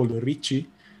didn't call Ricci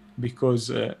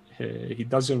because he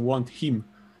doesn't want him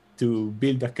to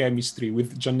build a chemistry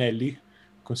with Giannelli,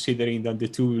 considering that the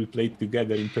two will play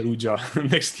together in Perugia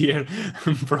next year,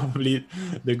 probably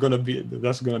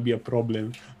that's gonna be a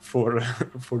problem for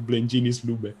Blengini's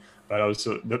Lube. But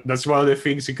also that's one of the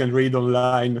things you can read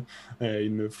online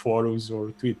in forums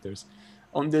or Twitters.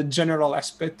 On the general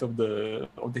aspect of the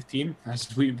team,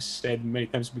 as we've said many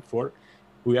times before,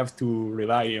 we have to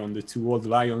rely on the two old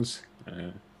lions,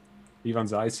 Ivan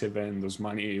Zaitsev and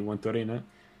Osmani Juantorena,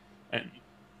 and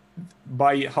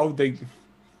by how they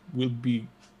will be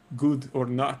good or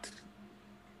not,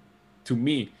 to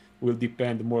me, will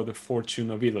depend more the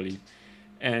fortune of Italy.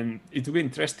 And it will be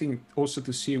interesting also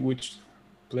to see which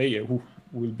player who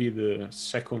will be the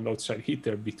second outside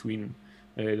hitter between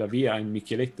Lavia and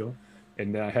Micheletto.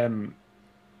 And I am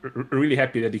really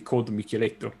happy that he called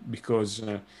Micheletto, because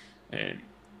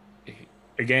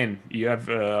again, you have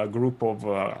a group of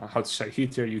outside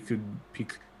hitter you could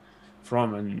pick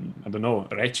from, and I don't know,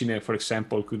 Recine, for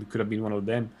example, could have been one of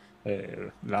them.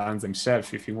 Lanz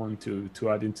himself, if you want to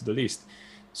add into the list.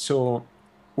 So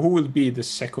who will be the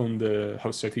second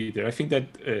outside hitter? I think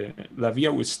that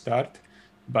Lavia will start,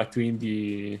 but in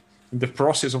the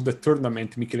process of the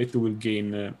tournament, Micheletto will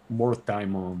gain more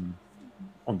time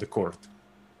on the court.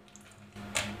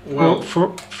 Well,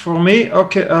 for me,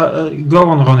 okay, go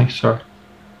on, Ronnie, sorry.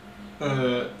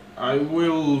 I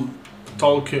will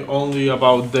talk only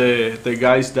about the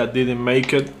guys that didn't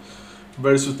make it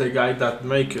versus the guy that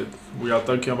make it. We are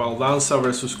talking about Lanza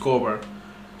versus Kovar.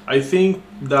 I think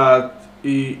that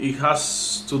it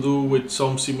has to do with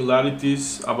some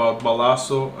similarities about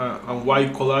Balasso and why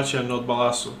Colaci and not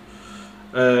Balasso.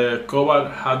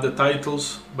 Kovar had the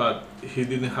titles, but he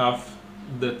didn't have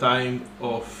the time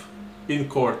of in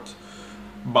court.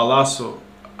 Balasso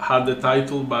had the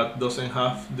title, but doesn't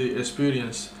have the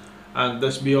experience. And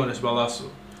let's be honest, Balasso,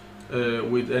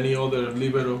 with any other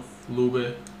libero,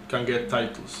 Lube can get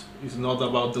titles. It's not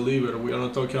about the libero. We are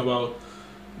not talking about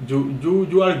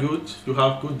you are good, you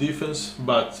have good defense,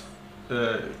 but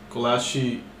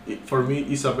Colaci, for me,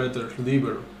 is a better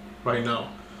libero right now.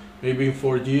 Maybe in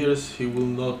 4 years he will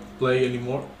not play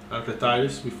anymore and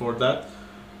retires before that.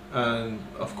 And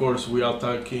of course we are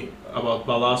talking about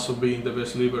Balasso being the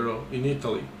best libero in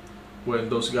Italy, when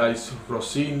those guys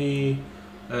Rossini,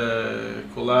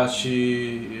 Colaci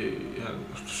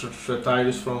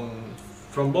retires from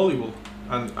volleyball,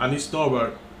 and it's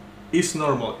normal. It's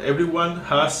normal. Everyone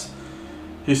has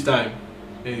his time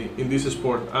in this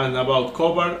sport. And about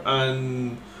Kovar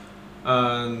and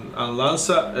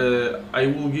Lanza, I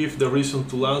will give the reason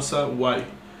to Lanza why.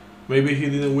 Maybe he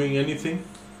didn't win anything,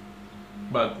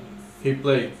 but he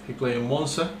played. He played in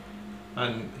Monza,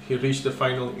 and he reached the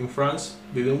final in France.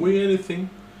 Didn't win anything,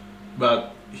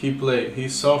 but he played. He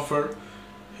suffered.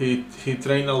 He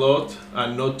trained a lot,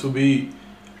 and not to be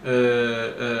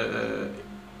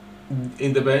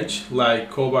in the bench like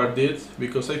Kovar did,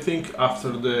 because I think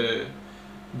after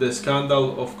the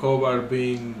scandal of Kovar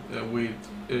being with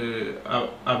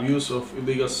abuse of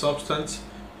illegal substance,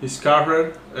 his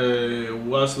career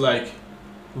was like,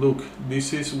 look,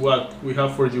 this is what we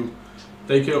have for you,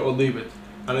 take it or leave it.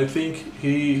 And I think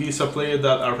he's a player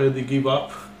that already gave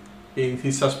up in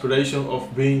his aspiration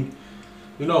of being,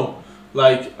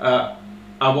 like a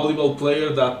volleyball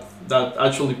player that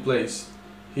actually plays.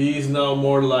 He is now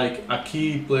more like a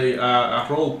key player, a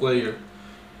role player.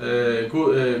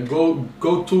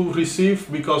 Go to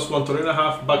receive because Juantorena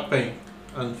have back pain,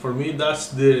 and for me that's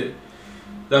the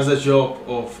job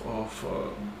of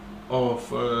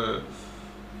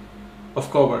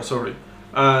Kovar. Sorry.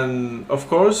 And of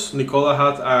course Nicola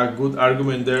had a good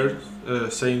argument there,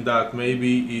 saying that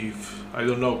maybe if, I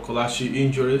don't know, Colaci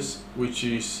injuries, which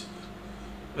is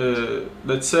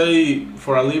let's say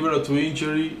for a libero to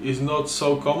injury is not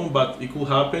so common, but it could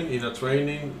happen in a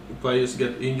training. Players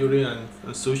get injury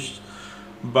and such.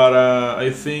 But I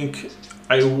think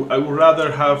I would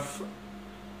rather have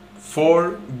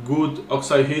 4 good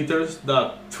outside hitters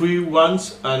than 3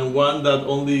 ones and one that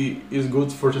only is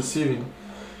good for receiving.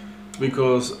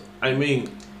 Because I mean,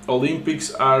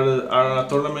 Olympics are a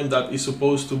tournament that is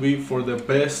supposed to be for the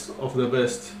best of the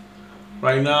best.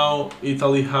 Right now,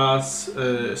 Italy has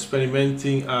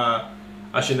experimenting a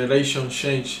generation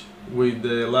change with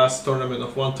the last tournament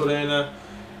of Juantorena,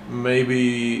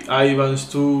 maybe Ivans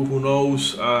too, who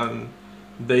knows, and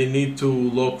they need to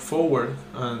look forward,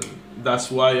 and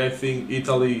that's why I think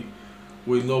Italy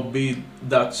will not be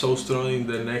that so strong in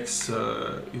the next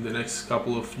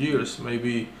couple of years.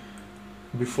 Maybe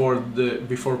before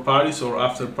Paris or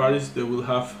after Paris, they will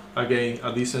have again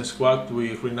a decent squad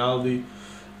with Rinaldi,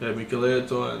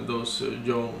 Micheletto, and those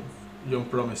young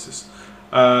promises.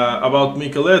 About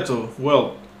Micheletto,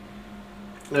 well,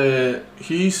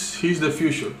 he's the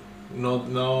future.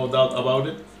 no doubt about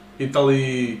it.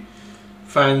 Italy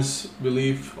fans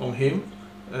believe on him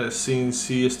since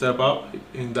he stepped up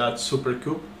in that Super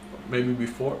Cup, maybe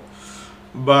before.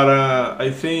 But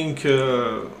I think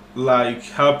like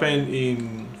happened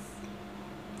in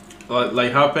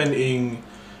like happened in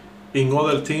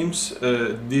other teams.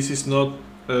 This is not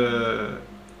a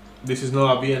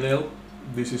BNL.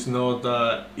 This is not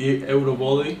a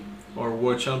Eurovolley or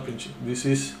World Championship. This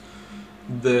is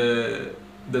the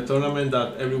tournament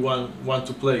that everyone want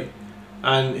to play.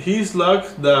 And his luck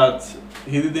that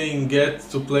he didn't get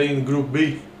to play in Group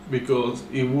B because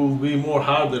it will be more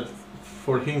harder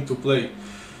for him to play.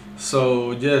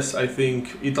 So yes, I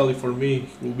think Italy for me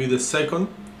will be the second,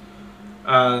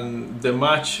 and the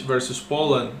match versus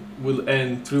Poland will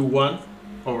end 3-1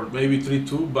 or maybe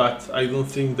 3-2, but I don't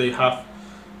think they have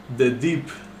the deep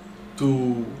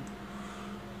to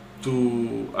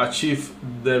achieve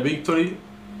the victory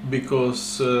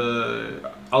because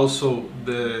also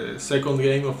the second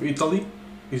game of Italy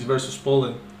is versus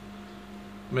Poland.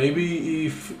 Maybe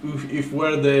if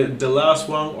we're the last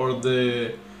one or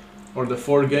the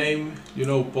fourth game, you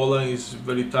know, Poland is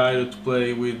very tired to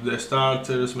play with the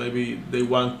starters. Maybe they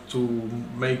want to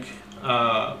make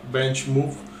a bench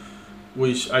move,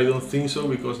 which I don't think so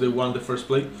because they won the first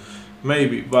play.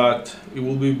 Maybe, but it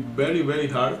will be very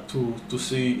hard to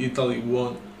see Italy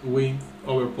win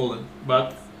over Poland.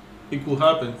 But it could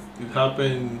happen. It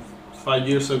happened 5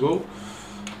 years ago.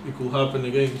 It could happen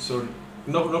again. Sorry,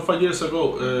 no, not 5 years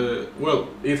ago. Well,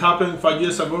 it happened 5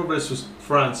 years ago versus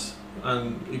France,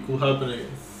 and it could happen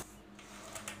again.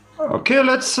 Okay,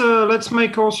 let's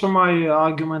make also my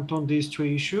argument on these two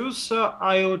issues.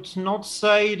 I would not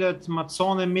say that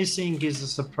Mazzone missing is a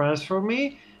surprise for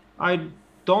me. I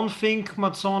don't think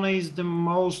Mazzone is the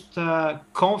most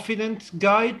confident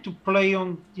guy to play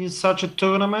in such a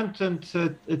tournament, and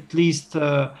at least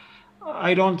I'm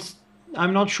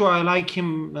not sure I like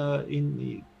him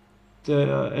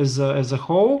as a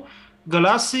whole.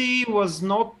 Galassi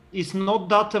is not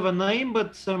that of a name,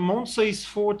 but Monza is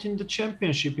fourth in the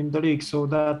championship in the league, so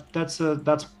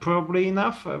that's probably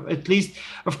enough. At least,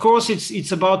 of course,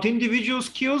 it's about individual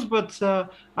skills, but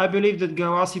I believe that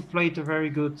Galassi played a very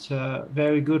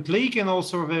good league and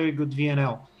also a very good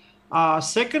VNL.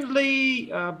 Secondly,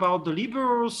 about the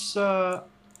liberals, I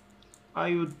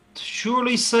would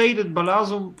surely say that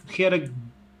Balazzo had a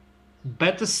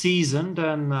better season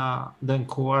than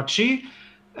Kouachi.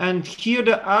 And here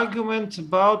the argument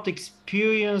about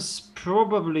experience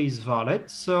probably is valid.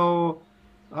 So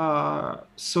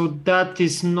that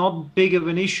is not big of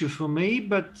an issue for me,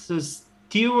 but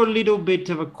still a little bit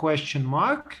of a question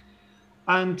mark.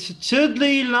 And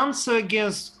thirdly, Lanza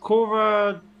against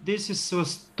Kova,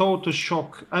 was total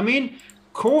shock. I mean,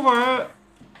 Kova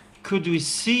could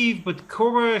receive, but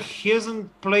Kova hasn't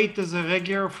played as a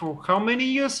regular for how many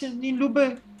years in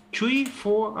Lube? 3,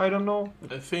 4, I don't know.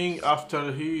 I think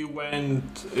after he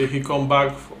come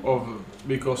back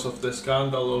because of the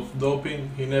scandal of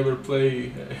doping, he never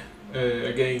played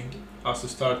again as a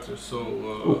starter.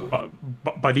 So,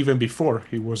 but even before,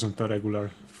 he wasn't a regular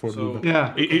for Lube.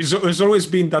 Yeah, It's always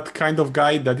been that kind of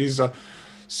guy that is a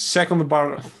second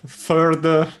bar, third,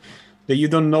 that you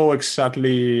don't know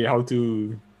exactly how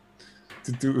to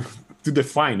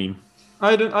define him.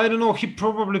 I don't know. He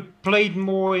probably played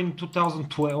more in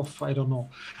 2012. I don't know,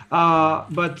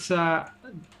 but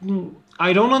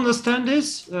I don't understand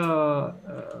this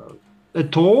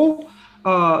at all.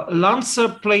 Lanza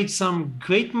played some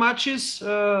great matches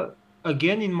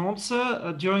again in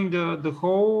Monza during the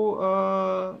whole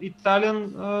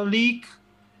Italian league.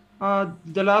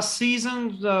 The last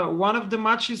season, one of the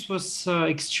matches was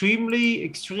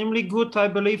extremely good, I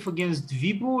believe, against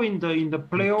Vibo in the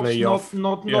playoffs.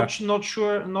 Not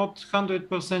sure, not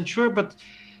 100% sure, but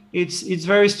it's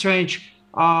very strange.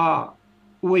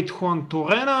 With Juan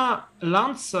Torrena,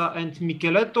 Lanza, and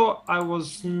Micheletto, I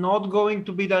was not going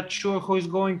to be that sure who is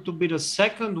going to be the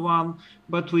second one,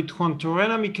 but with Juan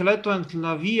Torrena, Micheletto, and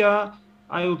Lavia,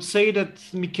 I would say that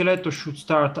Micheletto should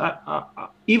start.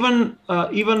 Even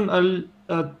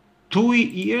 2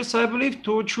 years, I believe,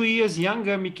 2 or 3 years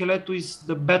younger, Micheletto is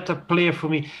the better player for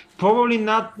me. Probably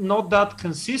not that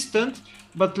consistent,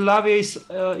 but Lavia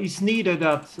is neither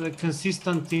that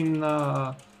consistent in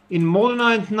Modena,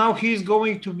 and now he's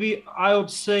going to be, I would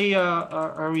say,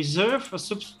 a reserve, a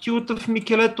substitute of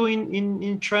Micheletto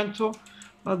in Trento.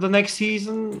 The next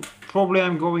season, probably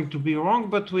I'm going to be wrong,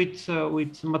 but with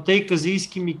Matej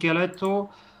Kaziski, Micheletto,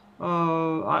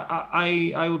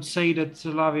 I would say that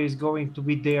Lavia is going to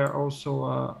be there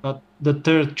also, the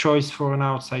third choice for an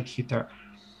outside hitter.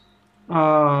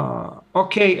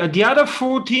 Okay, the other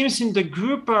 4 teams in the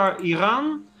group are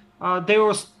Iran, They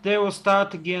will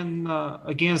start again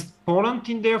against Poland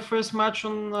in their first match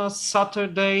on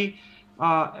Saturday,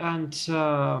 and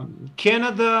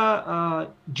Canada,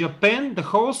 Japan, the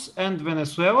hosts, and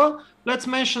Venezuela. Let's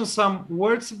mention some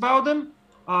words about them.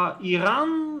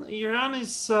 Iran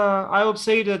is, I would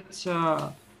say that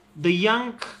the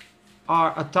young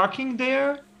are attacking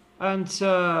there, and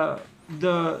the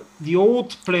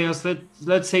old players,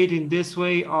 let's say it in this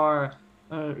way, are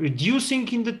reducing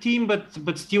in the team,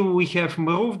 but still we have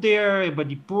Maruf there,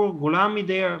 Ebadipur, Gulami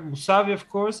there, Musavi of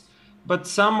course, but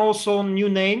some also new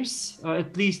names,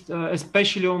 at least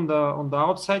especially on the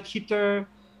outside hitter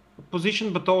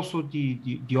position, but also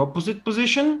the opposite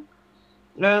position.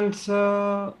 And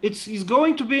it's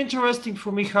going to be interesting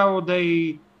for me how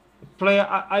they play.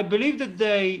 I believe that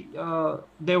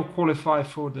they'll qualify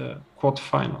for the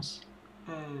quarterfinals.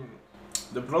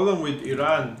 The problem with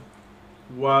Iran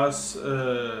was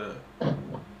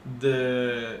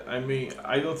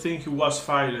I don't think he was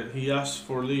fired. He asked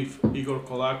for leave, Igor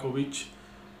Kolakovic,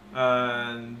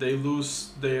 and they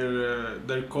lose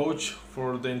their coach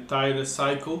for the entire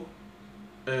cycle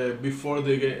before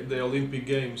the Olympic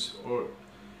Games. Or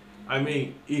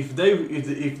if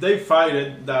they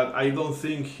fired that, I don't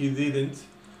think he didn't.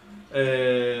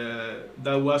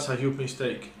 That was a huge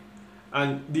mistake.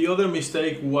 And the other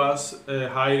mistake was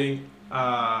hiring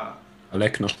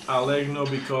Alegno,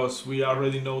 because we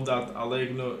already know that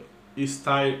Alegno is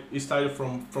tired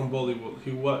from volleyball.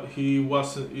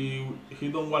 He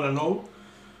don't want to know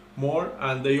more,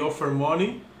 and they offer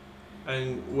money,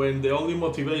 and when the only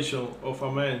motivation of a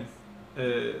man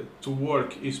to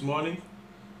work is money,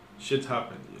 shit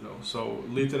happens, So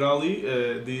literally,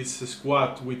 this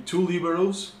squad with two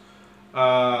liberals,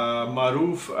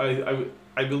 Maruf,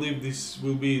 I believe this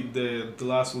will be the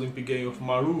last Olympic game of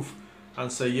Maruf, and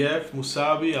Sayev,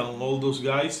 Musavi, and all those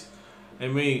guys.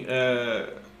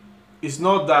 It's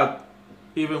not that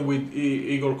even with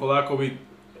Igor Kolakovic,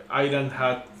 Iran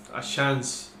had a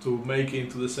chance to make it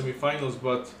into the semifinals,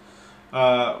 but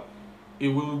it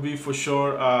will be for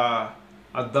sure a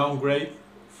downgrade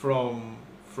from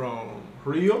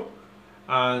Rio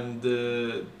and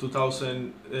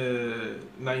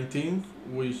 2019,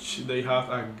 which they have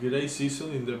a great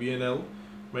season in the BNL,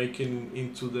 making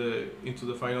into the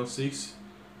final six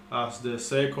as the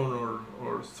second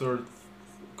or third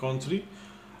country.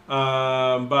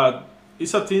 But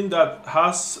it's a team that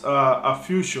has a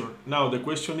future. Now the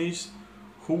question is,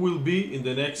 who will be in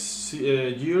the next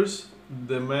years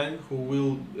the man who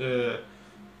will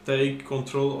take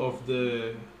control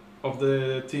of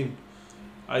the team?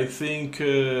 I think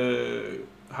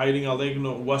hiring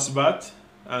Alegno was bad,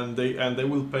 and they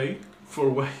will pay for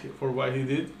what he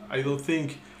did. I don't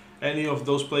think any of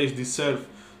those players deserve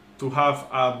to have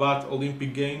a bad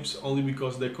Olympic Games only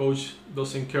because the coach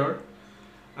doesn't care.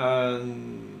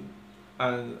 And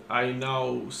I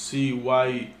now see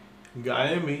why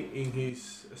Gaemi in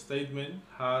his statement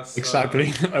has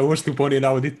exactly. I was to point it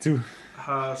out it too.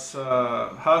 Has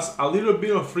a little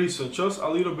bit of reason, just a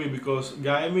little bit, because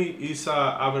Gaemi is an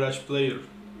average player.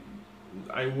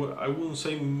 I wouldn't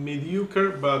say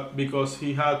mediocre, but because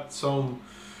he had some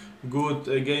good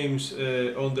games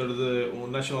under the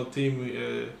national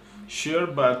team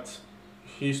shirt, but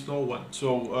he's no one.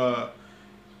 So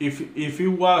if it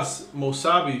was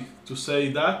Musavi to say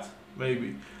that,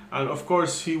 maybe. And of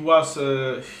course he was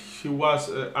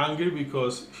angry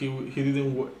because he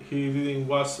didn't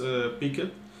was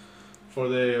picked for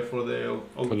the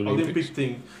Olympic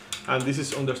team, and this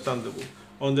is understandable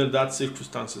under that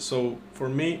circumstances. So for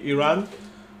me, Iran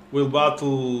will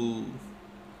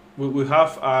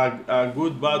have a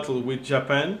good battle with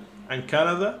Japan and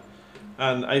Canada,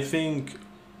 and I think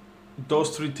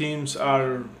those three teams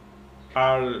are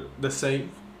the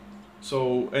same.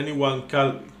 So anyone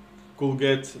could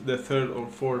get the third or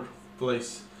fourth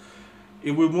place.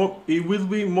 It will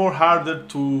be more harder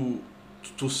to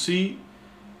see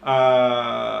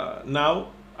now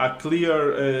a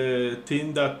clear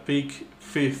team that pick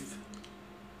fifth,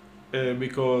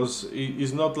 because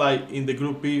it's not like in the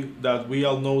Group B that we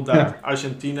all know that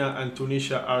Argentina and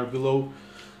Tunisia are below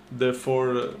the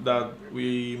four that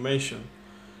we mentioned.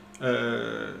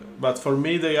 But for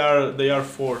me, they are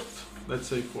fourth. Let's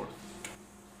say fourth.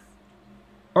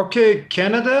 Okay,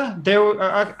 Canada.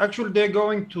 They're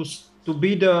going to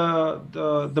be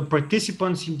the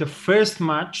participants in the first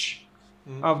match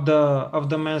of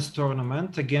the men's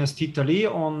tournament against Italy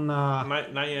on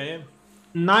 9 a.m.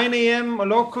 9 a.m.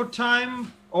 local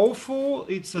time. Awful.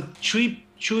 It's a 3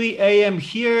 a.m.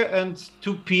 here and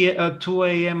 2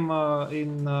 a.m.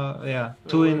 in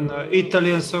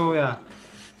Italy. So yeah.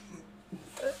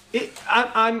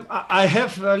 I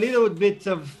have a little bit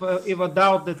of a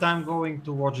doubt that I'm going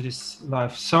to watch this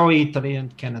live. Sorry, Italy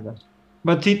and Canada,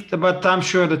 but I'm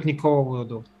sure that Nicole will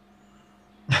do.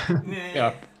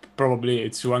 Yeah, probably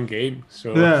it's one game,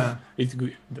 so Yeah,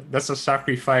 that's a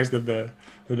sacrifice that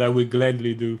I will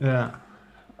gladly do. yeah.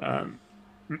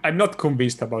 I'm not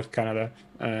convinced about Canada.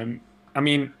 I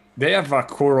mean, they have a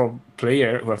core of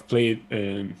player who have played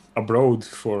abroad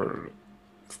for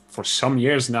some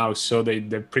years now, so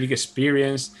they're pretty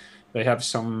experienced. They have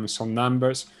some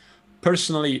numbers.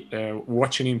 Personally,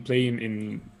 watching him play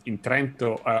in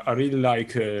Trento, I really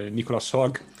like Nicolas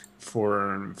Hogg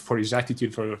for his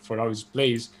attitude, for how he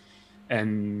plays,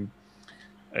 and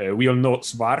we all know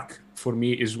Svark for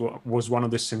me was one of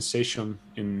the sensation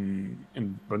in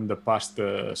the past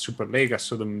Superlega.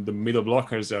 So the middle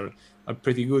blockers are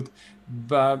pretty good,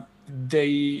 but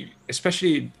they,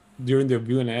 especially during the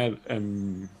VNL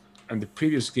and the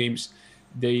previous games,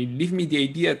 they leave me the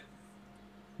idea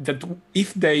that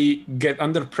if they get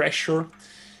under pressure,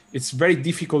 it's very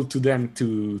difficult to them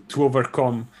to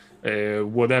overcome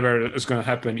whatever is going to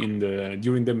happen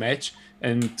during the match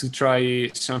and to try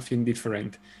something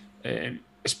different.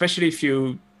 Especially if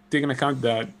you take into account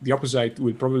that the opposite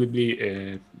will probably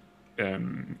be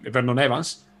Vernon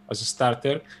Evans as a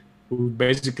starter, who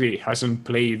basically hasn't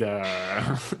played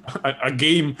a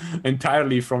game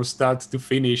entirely from start to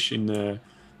finish in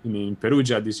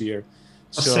Perugia this year.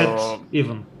 A set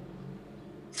even.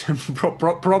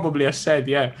 Probably a set,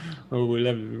 yeah.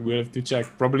 We'll have to check.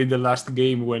 Probably the last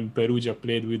game when Perugia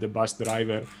played with the bus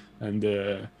driver and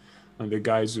the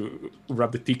guys who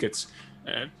wrapped the tickets.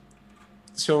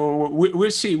 So we'll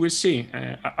see.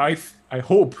 I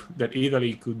hope that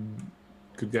Italy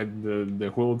could get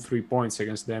the whole 3 points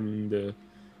against them in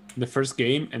the first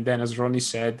game, and then, as Ronnie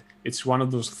said, it's one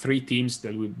of those three teams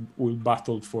that will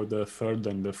battle for the third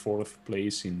and the fourth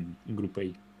place in Group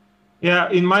A. Yeah,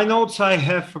 in my notes I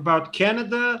have about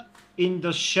Canada in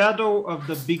the shadow of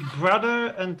the big brother,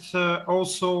 and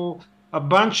also a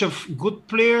bunch of good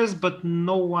players, but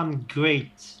no one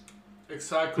great.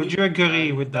 Exactly. Could you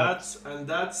agree with that? And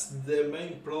that's the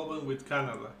main problem with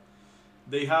Canada.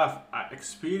 They have an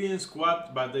experienced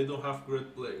squad, but they don't have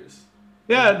great players.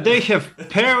 Yeah, they have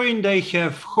Perrin, they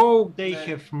have Hogue, they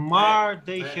have Marr,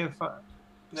 they have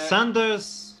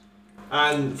Sanders.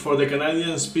 And for the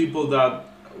Canadians people that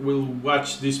will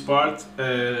watch this part,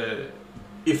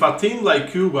 if a team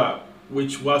like Cuba,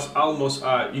 which was almost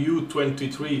a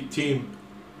U23 team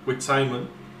with Simon,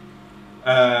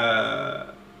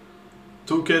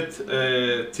 took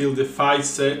it till the 5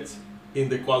 set in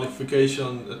the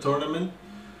qualification tournament,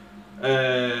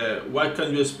 what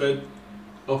can you expect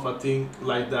of a team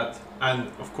like that? And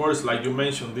of course, like you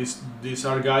mentioned, these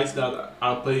are guys that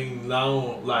are playing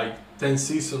now like 10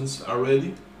 seasons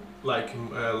already, like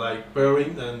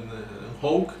Perrin and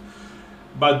Hogue,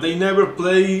 but they never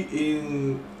play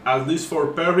in, at least for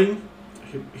Perrin,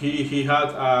 he had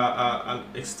an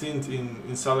stint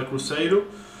in Sada Cruzeiro,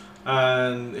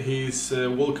 and his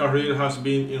whole career has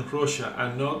been in Russia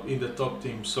and not in the top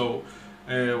team. So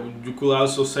you could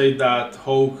also say that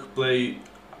Hogue played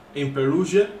in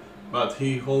Perugia, but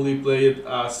he only played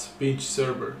as pinch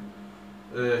server.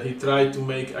 He tried to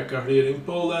make a career in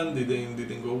Poland,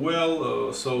 didn't go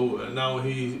well. So now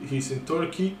he's in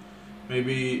Turkey.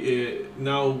 Maybe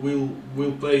now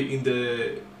will play in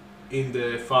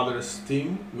the father's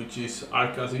team, which is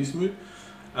Arkas Izmir.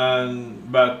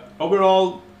 But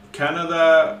overall,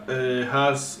 Canada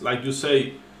has, like you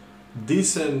say,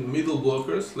 decent middle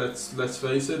blockers. Let's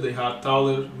face it. They have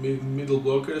taller middle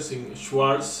blockers in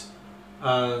Schwartz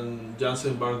and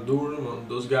Jansen Van Durm and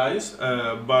those guys.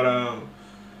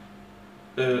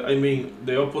 I mean,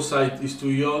 the opposite is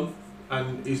too young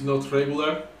and is not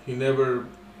regular. He never,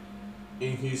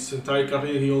 in his entire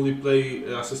career, he only played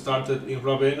as a starter in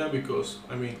Ravenna, because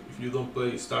I mean, if you don't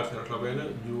play starter in Ravenna,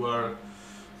 you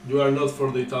are not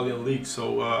for the Italian league.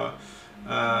 So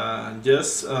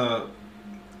yes,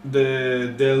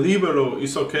 the libero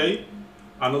is okay.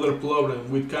 Another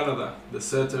problem with Canada, the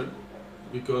setter,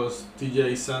 because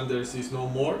TJ Sanders is no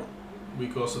more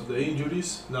because of the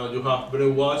injuries. Now you have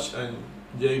Brett Walsh and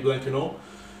Jay Blankenau,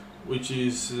 which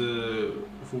is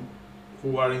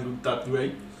who aren't that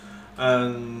great,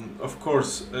 and of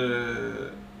course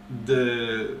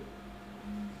the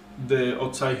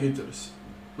outside hitters,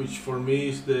 which for me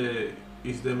is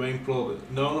the main problem.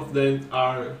 None of them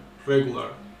are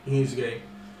regular in his game.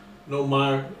 No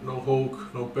Marr, no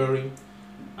Hogue, no Perrin,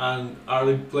 and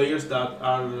are players that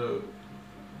are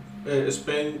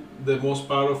spend the most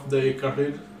part of their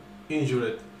career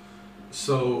injured,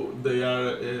 so they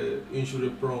are injury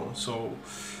prone. So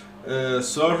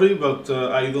Sorry, but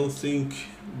I don't think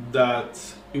that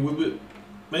it will be.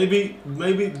 Maybe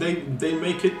they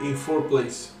make it in fourth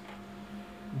place,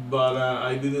 but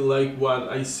I didn't like what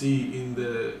I see in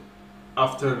the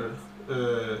after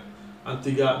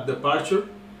Antigua departure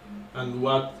and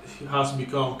what has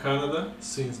become Canada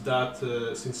since that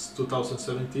since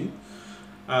 2017.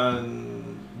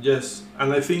 And yes,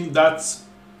 and I think that's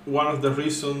one of the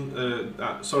reason.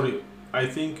 Sorry, I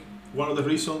think one of the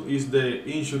reason is the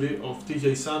injury of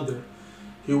TJ Sander.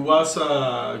 He was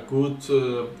a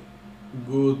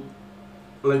good,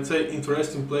 let's say,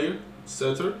 interesting player,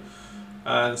 setter,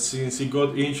 and since he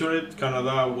got injured,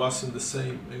 Canada wasn't the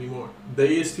same anymore.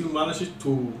 They still managed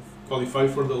to qualify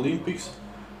for the Olympics,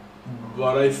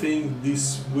 but I think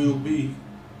this will be,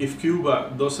 if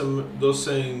Cuba doesn't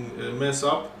mess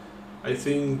up, I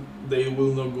think they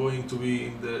will not going to be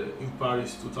in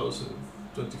Paris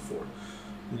 2024.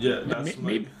 Yeah, that's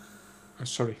my. Maybe.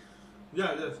 Sorry.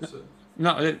 Yeah, that's.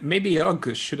 No, maybe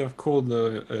Og should have called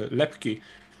Lepke,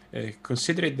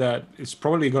 considering that it's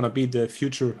probably going to be the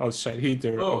future outside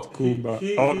hitter of Cuba.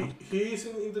 He is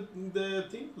in the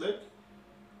team, Lep?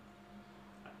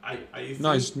 I think,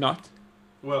 no, it's not.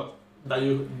 Well, that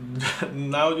you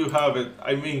now you have it.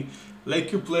 I mean,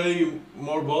 like you play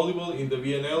more volleyball in the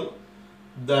VNL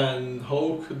than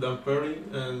Hawk, than Perry,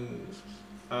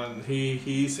 and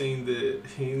he is in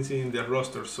the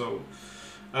roster. So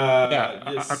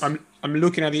yeah, yes. I'm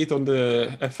looking at it on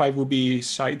the F5UB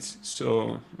site.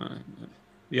 So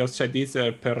the outside is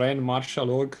Perrin,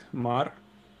 Marshall, Og, Mar,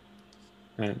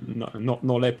 and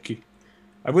no Lepke.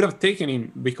 I would have taken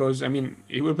him because, I mean,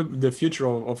 he would be the future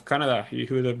of Canada. He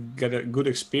would have got a good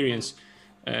experience,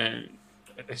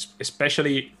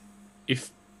 especially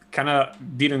if Canada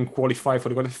didn't qualify for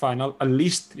the quarterfinal. At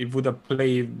least it would have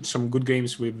played some good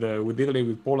games with Italy,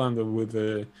 with Poland, with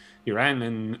Iran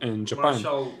and Japan.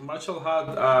 Marshall had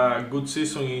a good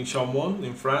season in Chaumont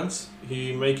in France.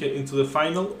 He made it into the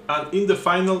final, and in the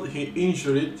final he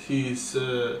injured his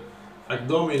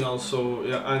abdominal. So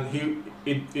yeah, and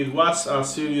it was a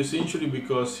serious injury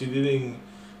because he didn't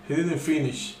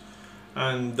finish,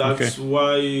 and that's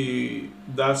why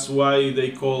they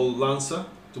call Lanza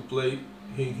to play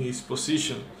in his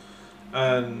position.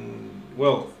 And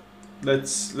well,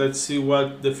 let's see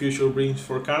what the future brings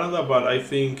for Canada, but I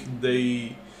think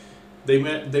they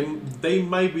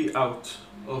might be out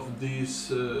of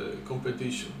this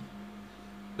competition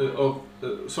of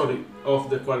the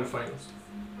quarterfinals.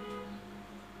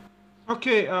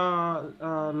 Okay.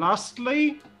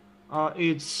 Lastly,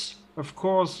 it's of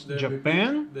course The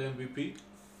Japan. MVP,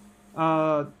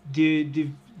 the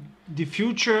MVP. The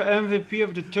future MVP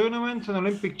of the tournament, an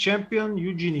Olympic champion,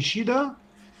 Yuji Nishida.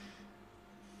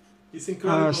 It's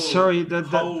incredible. Sorry that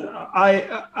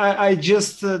I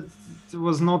just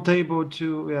was not able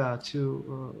to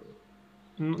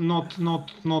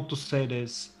not to say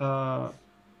this.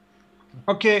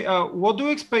 Okay, what do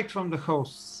you expect from the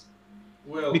hosts?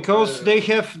 Well, Because they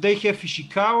have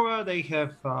Ishikawa, they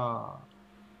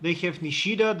have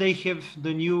Nishida, they have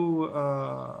the new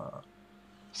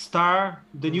star,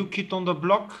 the new kid on the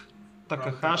block,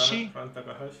 Takahashi. Fran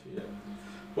Takahashi, yeah.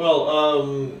 Well,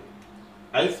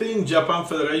 I think Japan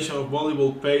Federation of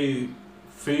Volleyball pay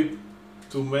FIB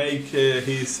to make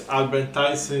his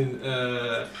advertising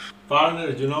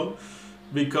partner,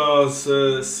 because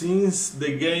since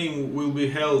the game will be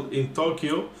held in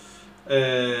Tokyo,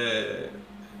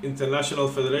 International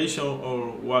Federation,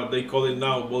 or what they call it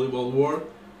now, Volleyball World,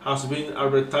 has been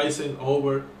advertising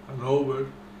over and over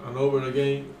and over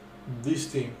again this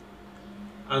team,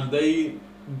 and they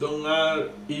don't are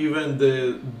even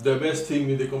the best team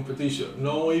in the competition,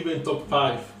 no even top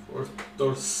 5 or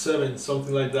top 7,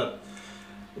 something like that.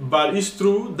 But it's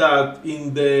true that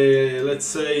in the, let's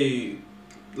say,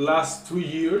 last 2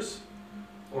 years,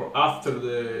 or after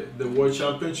the World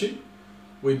Championship,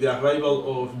 with the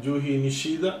arrival of Yuji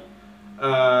Nishida,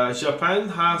 Japan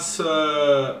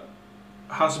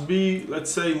has been, let's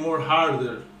say, more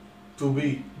harder to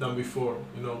beat than before.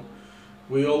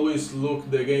 We always look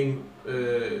the game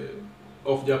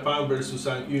of Japan versus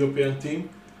an European team,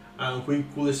 and we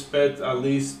could expect at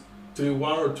least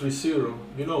 3-1 or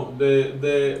 3-0.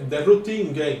 The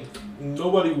routine game.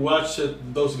 Nobody watched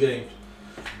those games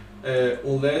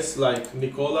unless like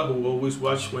Nicola, who always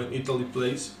watch when Italy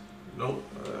plays.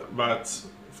 But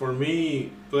for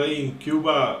me, playing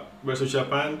Cuba versus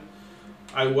Japan,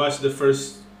 I watched the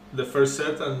first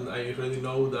set and I already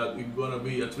know that it's gonna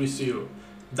be a 3-0.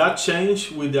 That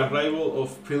changed with the arrival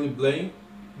of Philippe Blaine,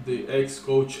 the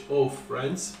ex-coach of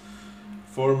France,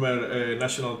 former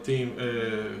national team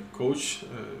coach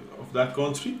of that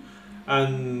country,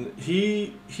 and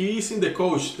he is in the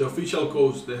coach, the official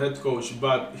coach, the head coach,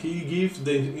 but he gives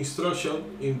the instruction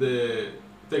in the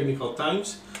technical times,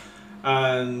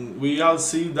 and we all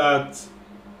see that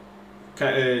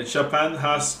Japan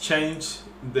has changed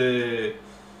the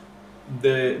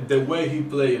way he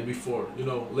played before. You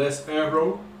know, less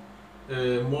error,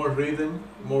 more rhythm,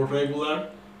 more regular.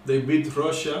 They beat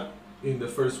Russia in the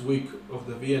first week of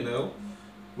the VNL,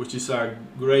 which is a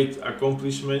great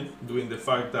accomplishment, due to the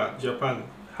fact that Japan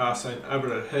has an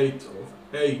average height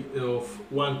of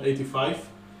 185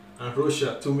 and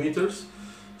Russia 2 meters.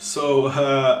 So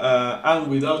and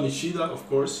without Nishida, of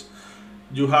course,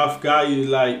 you have guys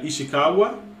like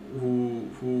Ishikawa,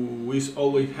 who is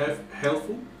always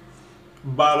helpful.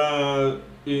 But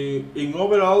in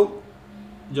overall,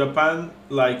 Japan,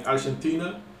 like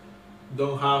Argentina,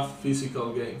 don't have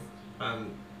physical game and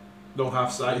don't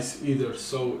have size either.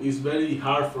 So it's very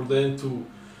hard for them to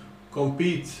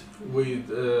compete with,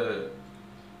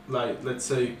 like, let's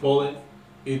say, Poland,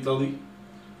 Italy,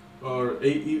 or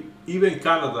even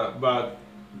Canada. But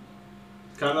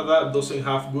Canada doesn't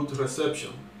have good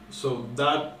reception. So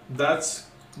that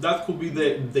could be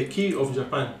the key of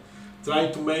Japan,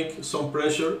 trying to make some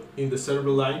pressure in the server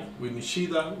line with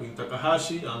Nishida, with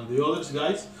Takahashi, and the others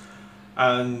guys,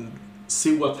 and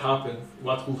see what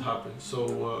could happen.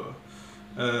 So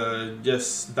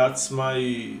yes, that's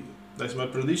my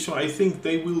prediction. I think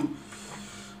they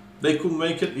could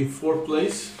make it in 4th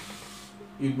place.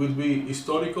 It will be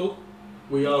historical.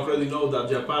 We already know that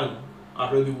Japan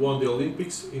already won the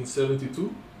Olympics in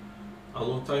 '72, a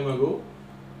long time ago,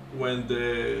 when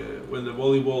the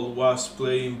volleyball was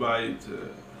playing by the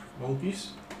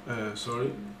monkeys.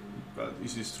 Sorry, but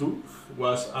this is true.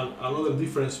 Was another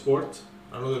different sport,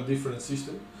 another different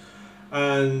system,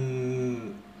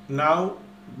 and now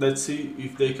let's see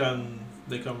if they can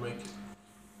make it.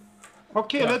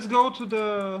 Okay, Yeah. let's go to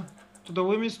the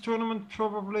women's tournament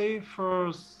probably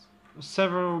for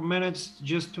several minutes,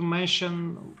 just to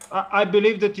mention. I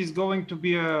believe that is going to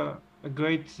be a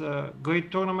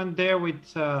great tournament there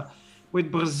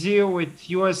with Brazil, with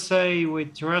USA,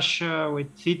 with Russia,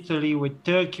 with Italy, with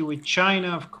Turkey, with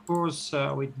China, of course,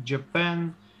 with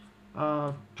Japan.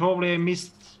 Probably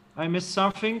I missed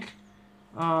something.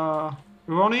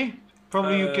 Ronnie,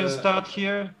 probably you can start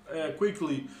here.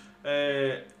 Quickly,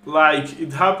 like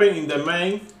it happened in the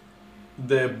main,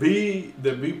 the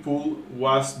B pool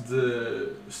was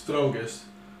the strongest,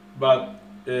 but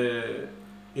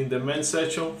in the main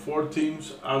section, 4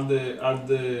 teams are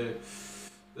the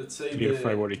let's say Clear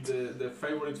favorite. the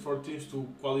favorite 4 teams to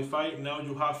qualify. Now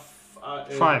you have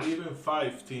 5. even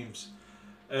 5 teams.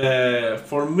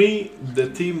 For me, the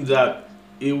team that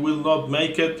it will not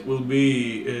make it will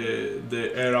be the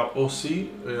ROC,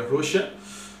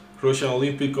 Russian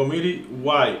Olympic Committee.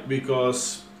 Why?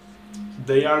 Because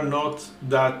they are not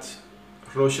that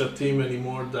Russia team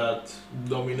anymore that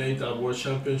dominate a world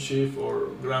championship or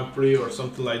Grand Prix or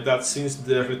something like that. Since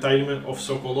the retirement of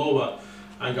Sokolova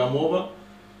and Gamova,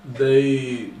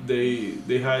 they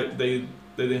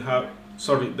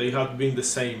have been the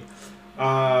same.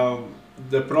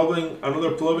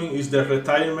 Another problem is the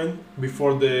retirement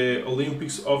before the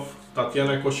Olympics of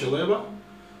Tatiana Kosheleva.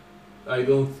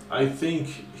 I think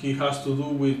he has to do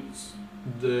with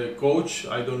the coach.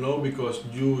 I don't know, because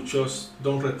you just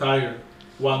don't retire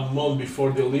 1 month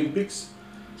before the Olympics.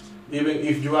 Even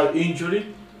if you are injured,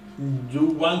 you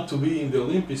want to be in the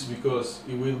Olympics because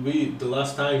it will be the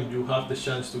last time you have the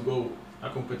chance to go a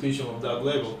competition of that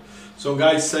level. Some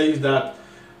guys say that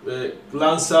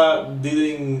Lanza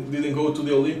didn't go to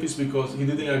the Olympics because he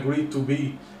didn't agree to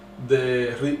be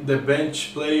the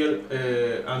bench player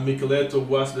and Micheletto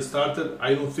was the starter.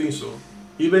 I don't think so.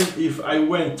 Even if I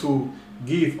went to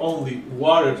give only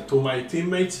water to my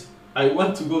teammates, I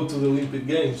want to go to the Olympic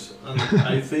Games, and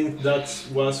I think that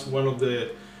was one of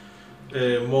the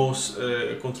most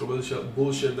controversial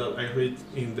bullshit that I read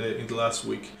in the last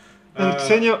week. And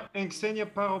Ksenia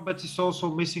Parobet is also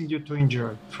missing due to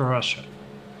injury for Russia.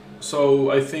 So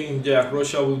I think, yeah,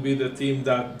 Russia will be the team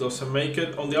that doesn't make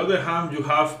it. On the other hand, you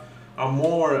have a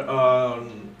more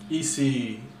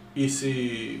easy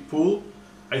pool.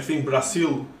 I think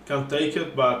Brazil can take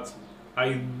it, but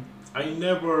I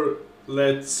never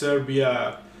let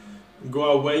Serbia go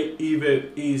away,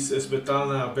 even if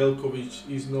Svetlana Belkovic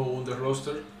is not on the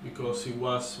roster because he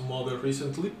was mother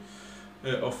recently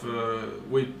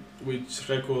with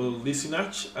Reko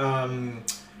Lisinac.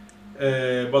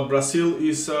 But Brazil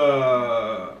is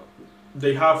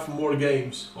they have more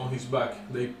games on his back.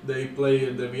 They play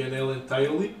the VNL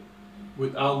entirely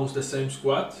with almost the same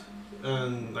squad,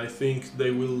 and I think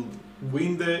they will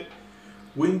win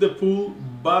the pool.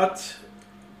 But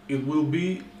it will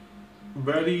be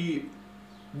very.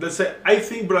 Let's say I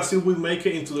think Brazil will make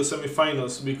it into the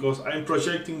semifinals because I'm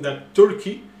projecting that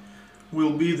Turkey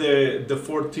will be the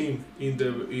fourth team in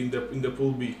the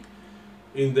pool B.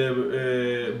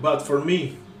 But for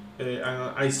me, and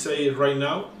I say it right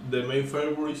now, the main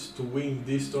favorites to win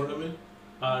this tournament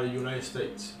are United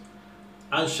States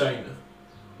and China.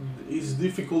 It's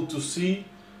difficult to see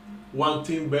one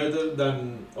team better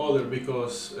than other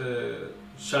because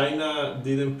China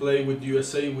didn't play with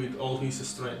USA with all his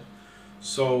strength.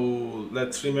 So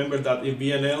let's remember that in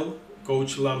BNL,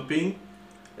 Coach Lamping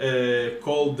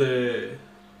called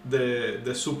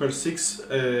the Super Six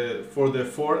for the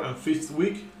 4th and 5th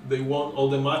week. They won all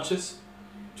the matches,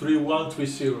 3-1,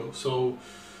 3-0. So,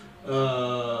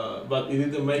 but it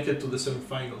didn't make it to the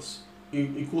semifinals.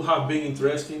 It could have been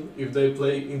interesting if they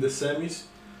play in the semis,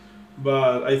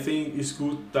 but I think it's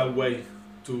good that way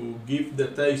to give the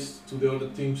taste to the other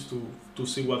teams to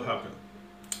see what happened.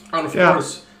 And of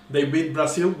course, they beat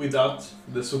Brazil without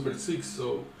the Super Six,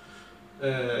 so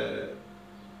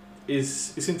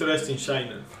it's interesting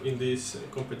China in this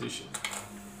competition.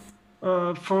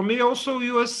 For me, also,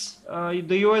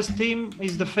 the US team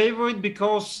is the favorite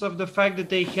because of the fact that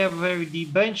they have a very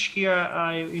deep bench here.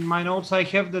 In my notes, I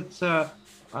have that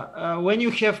when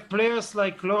you have players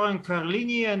like Lauren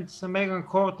Carlini and Megan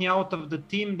Courtney out of the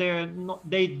team,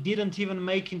 they didn't even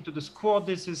make into the squad.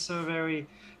 This is very.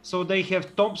 So they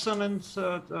have Thompson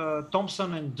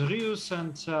and Drews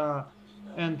and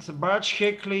Barge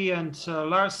Heckley and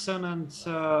Larson and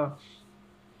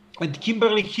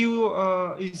Kimberly Hugh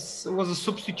was a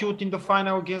substitute in the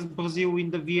final against Brazil in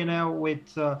the VNL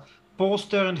with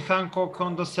Poster and Hancock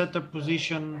on the setter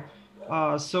position.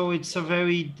 So it's a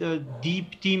very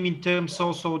deep team in terms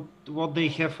also what they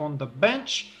have on the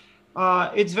bench.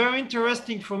 It's very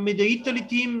interesting for me. The Italy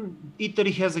team,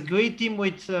 Italy has a great team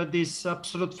with this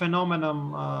absolute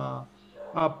phenomenon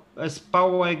as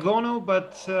Paolo Egonu,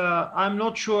 but I'm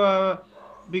not sure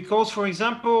because, for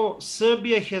example,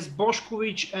 Serbia has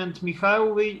Bošković and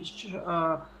Mihajlović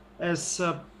as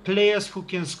players who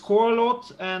can score a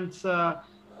lot, and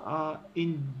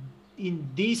in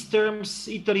these terms,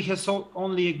 Italy has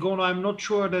only Egonu. I'm not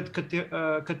sure that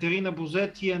Caterina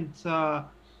Busetti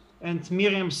and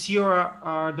Miriam Sierra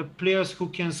are the players who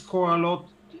can score a lot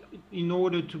in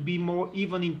order to be more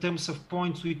even in terms of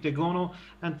points with Egonu.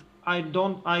 And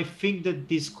I think that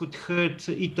this could hurt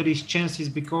Italy's chances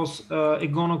because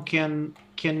Egonu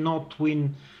cannot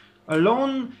win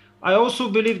alone. I also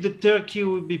believe that Turkey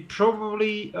will be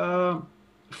probably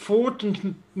fourth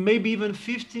and maybe even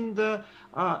fifth in the.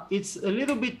 It's a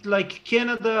little bit like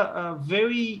Canada,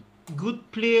 very good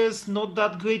players, not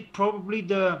that great. Probably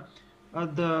the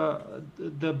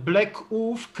Black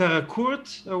Wolf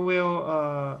Karakurt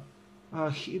will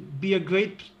be a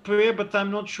great player, but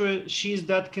I'm not sure she's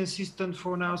that consistent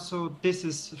for now. So this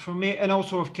is for me, and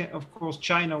also of course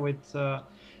China with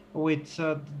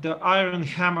the Iron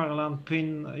Hammer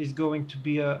Lampin is going to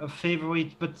be a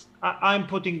favorite, but I'm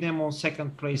putting them on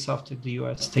second place after the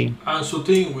US team. And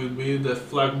Suting will be the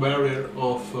flag bearer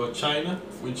of China,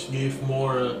 which give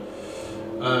more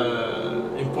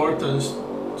importance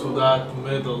to that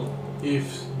medal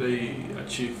if they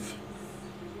achieve.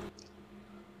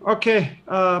 Okay,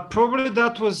 probably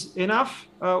that was enough.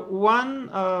 One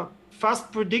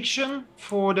fast prediction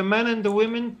for the men and the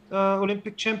women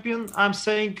Olympic champion. I'm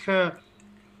saying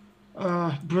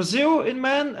Brazil in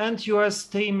men and US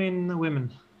team in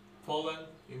women. Poland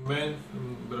in men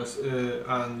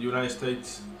and United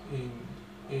States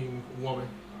in women.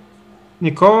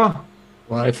 Nicola?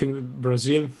 Well, I think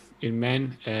Brazil in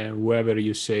men and whoever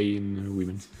you say in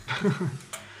women.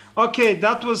 Okay,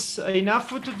 that was enough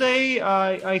for today.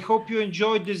 I hope you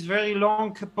enjoyed this very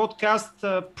long podcast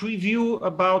preview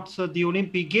about the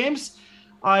Olympic Games.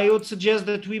 I would suggest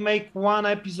that we make one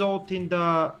episode in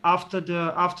after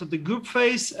the group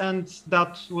phase, and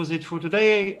that was it for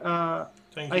today.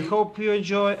 Thank you. I hope you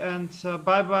enjoy, and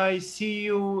bye bye. See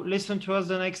you. Listen to us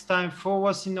the next time. Follow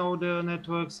us in all the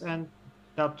networks, and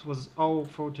that was all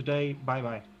for today. Bye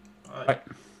bye. Bye.